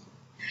EduCity.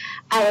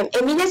 I am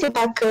Emilia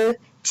Zipaka.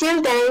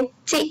 Till then,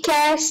 take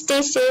care,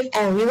 stay safe,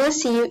 and we will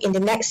see you in the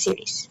next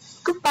series.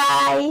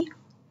 Goodbye!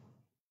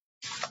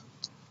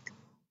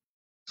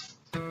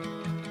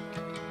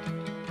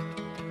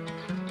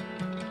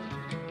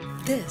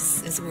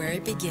 This is where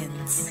it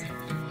begins.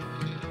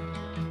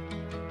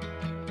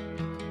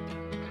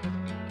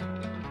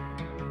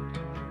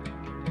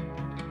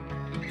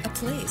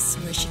 place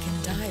where she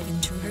can dive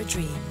into her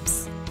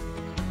dreams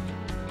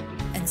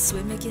and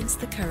swim against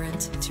the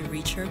current to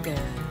reach her goal.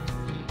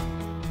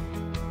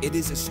 It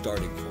is a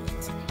starting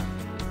point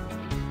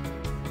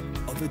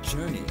of a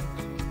journey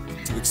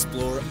to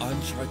explore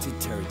uncharted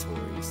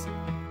territories,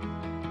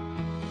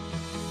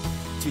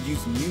 to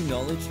use new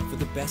knowledge for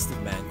the best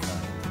of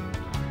mankind.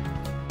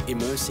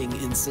 Immersing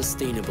in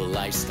sustainable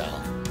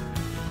lifestyle,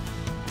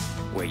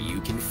 where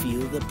you can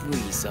feel the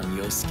breeze on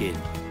your skin.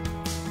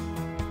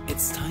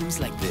 It's times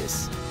like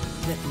this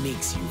that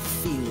makes you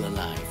feel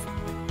alive.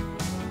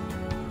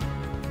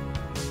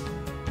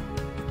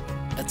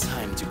 A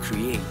time to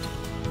create,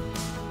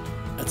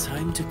 a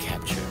time to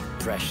capture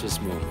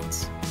precious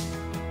moments.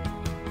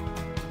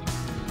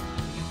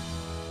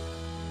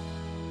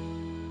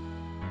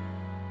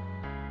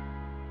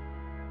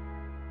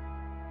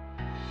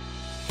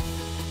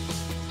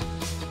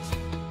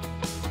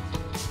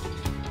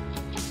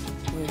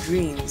 Where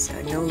dreams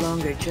are no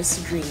longer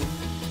just a dream,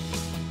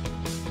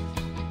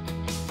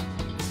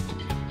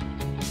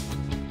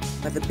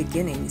 but the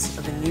beginnings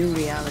of a new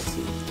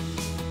reality.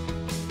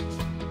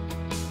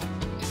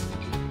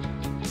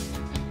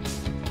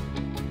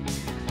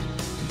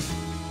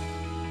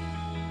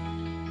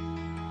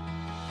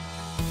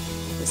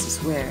 This is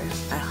where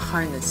I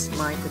harness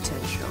my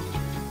potential.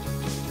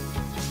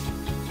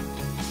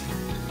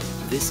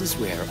 This is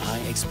where I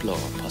explore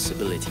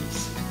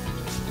possibilities.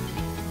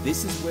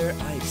 This is where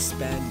I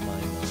expand my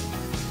mind.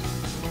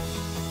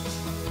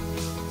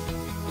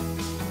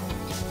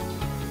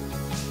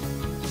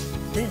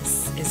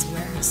 This is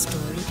where our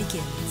story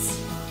begins.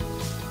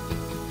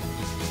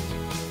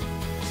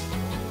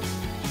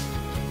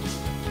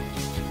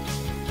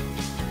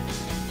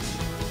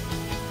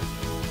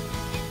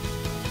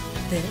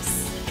 This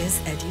is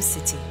Edu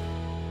City.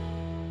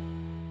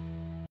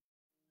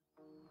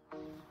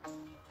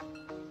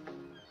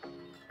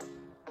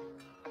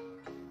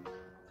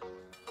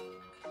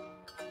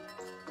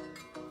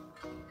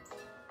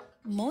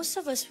 Most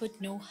of us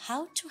would know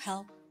how to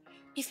help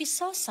if we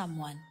saw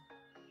someone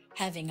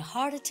having a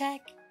heart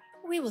attack.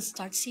 We will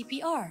start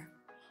CPR,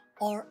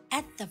 or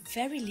at the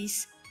very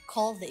least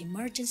call the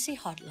emergency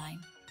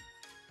hotline.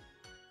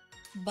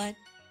 But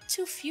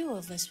too few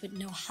of us would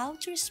know how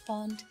to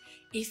respond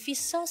if we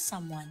saw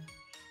someone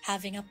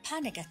having a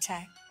panic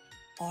attack,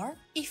 or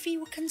if we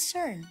were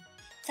concerned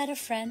that a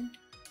friend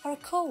or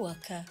a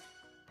co-worker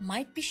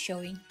might be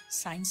showing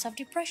signs of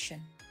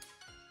depression.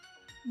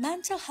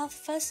 Mental health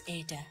first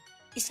aider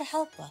is a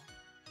helper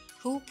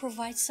who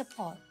provides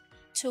support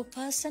to a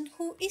person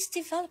who is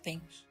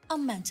developing a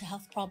mental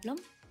health problem,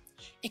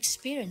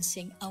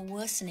 experiencing a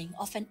worsening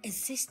of an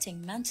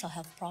existing mental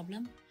health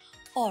problem,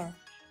 or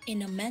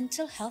in a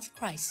mental health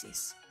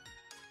crisis.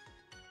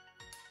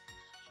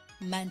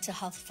 Mental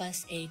health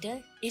first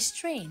aider is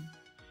trained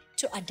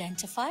to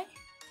identify,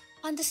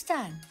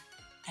 understand,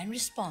 and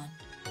respond.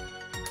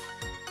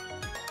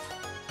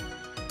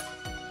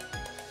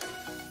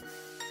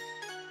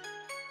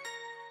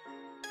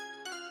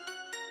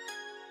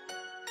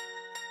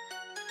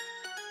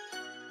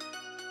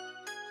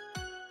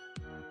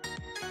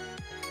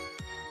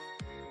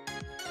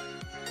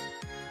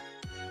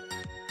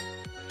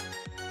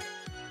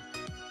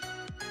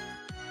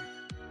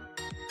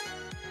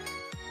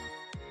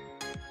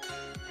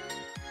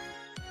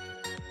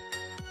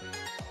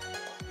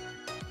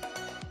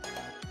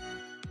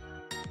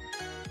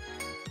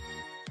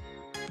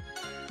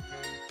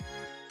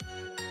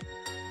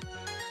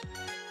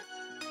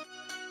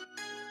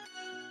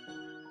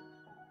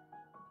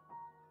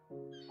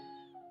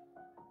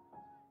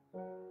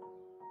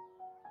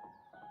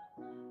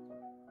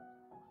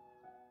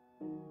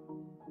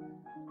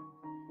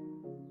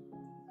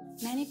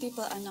 Many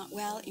people are not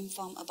well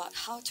informed about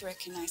how to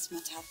recognize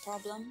mental health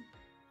problem,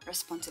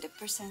 respond to the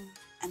person,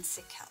 and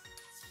seek help.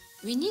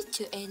 We need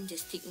to end the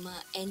stigma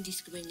and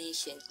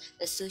discrimination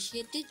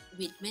associated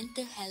with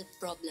mental health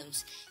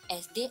problems,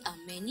 as there are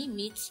many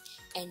myths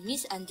and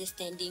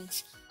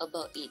misunderstandings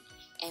about it,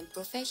 and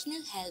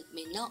professional help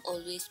may not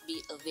always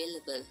be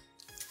available.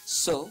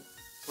 So,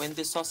 when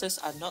the sources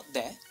are not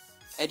there,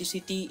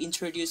 EduCity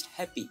introduced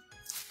Happy,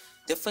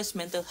 the first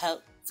mental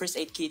health first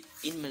aid kit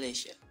in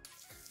Malaysia.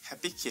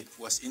 Happy Kit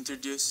was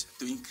introduced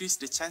to increase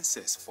the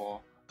chances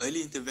for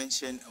early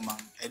intervention among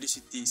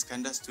EduCity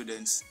Iskandar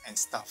students and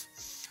staff,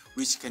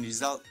 which can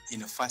result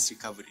in a fast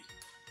recovery.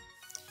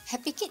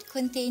 Happy Kit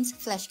contains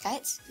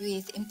flashcards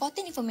with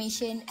important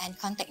information and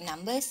contact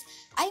numbers,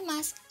 eye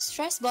mask,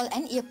 stress ball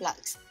and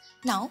earplugs.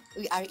 Now,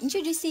 we are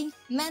introducing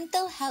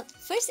Mental Health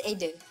First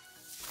Aider.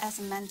 As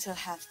a mental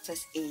health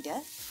first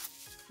aider,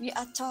 we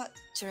are taught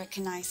to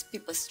recognize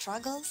people's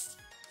struggles,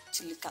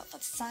 to look out for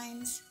the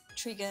signs,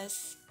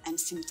 triggers, and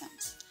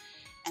symptoms,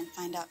 and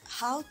find out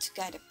how to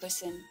guide a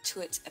person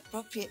towards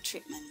appropriate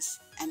treatments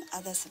and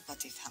other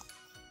supportive help.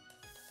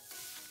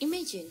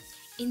 Imagine,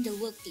 in the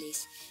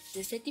workplace,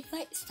 the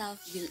certified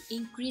staff will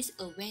increase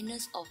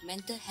awareness of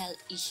mental health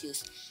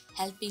issues,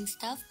 helping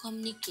staff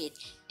communicate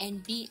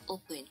and be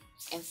open,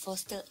 and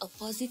foster a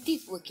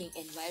positive working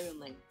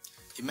environment.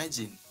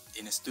 Imagine,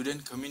 in a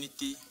student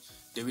community,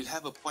 they will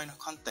have a point of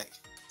contact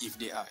if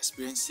they are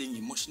experiencing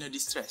emotional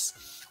distress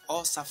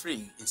or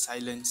suffering in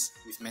silence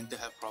with mental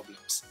health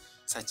problems,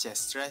 such as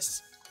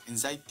stress,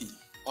 anxiety,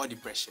 or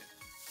depression.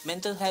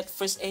 Mental health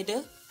first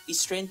aider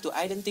is trained to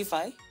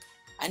identify,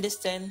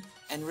 understand,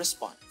 and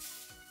respond.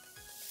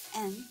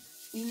 And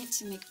we need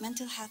to make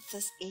mental health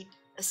first aid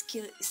a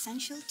skill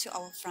essential to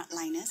our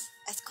frontliners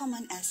as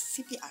common as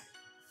CPR.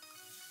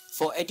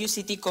 For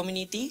EduCity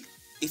community,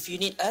 if you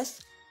need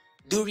us,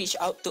 do reach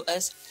out to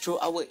us through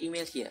our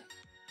email here.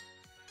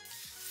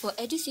 For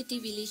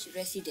EduCity Village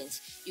residents,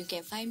 you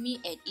can find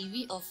me at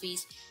EV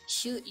office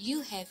should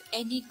you have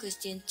any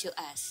question to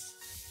ask.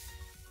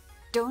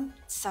 Don't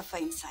suffer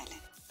in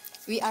silence.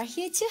 We are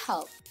here to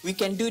help. We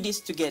can do this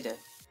together.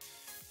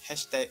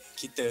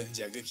 #kita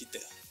jaga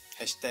kita.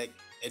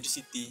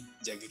 #EduCity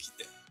jaga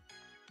kita.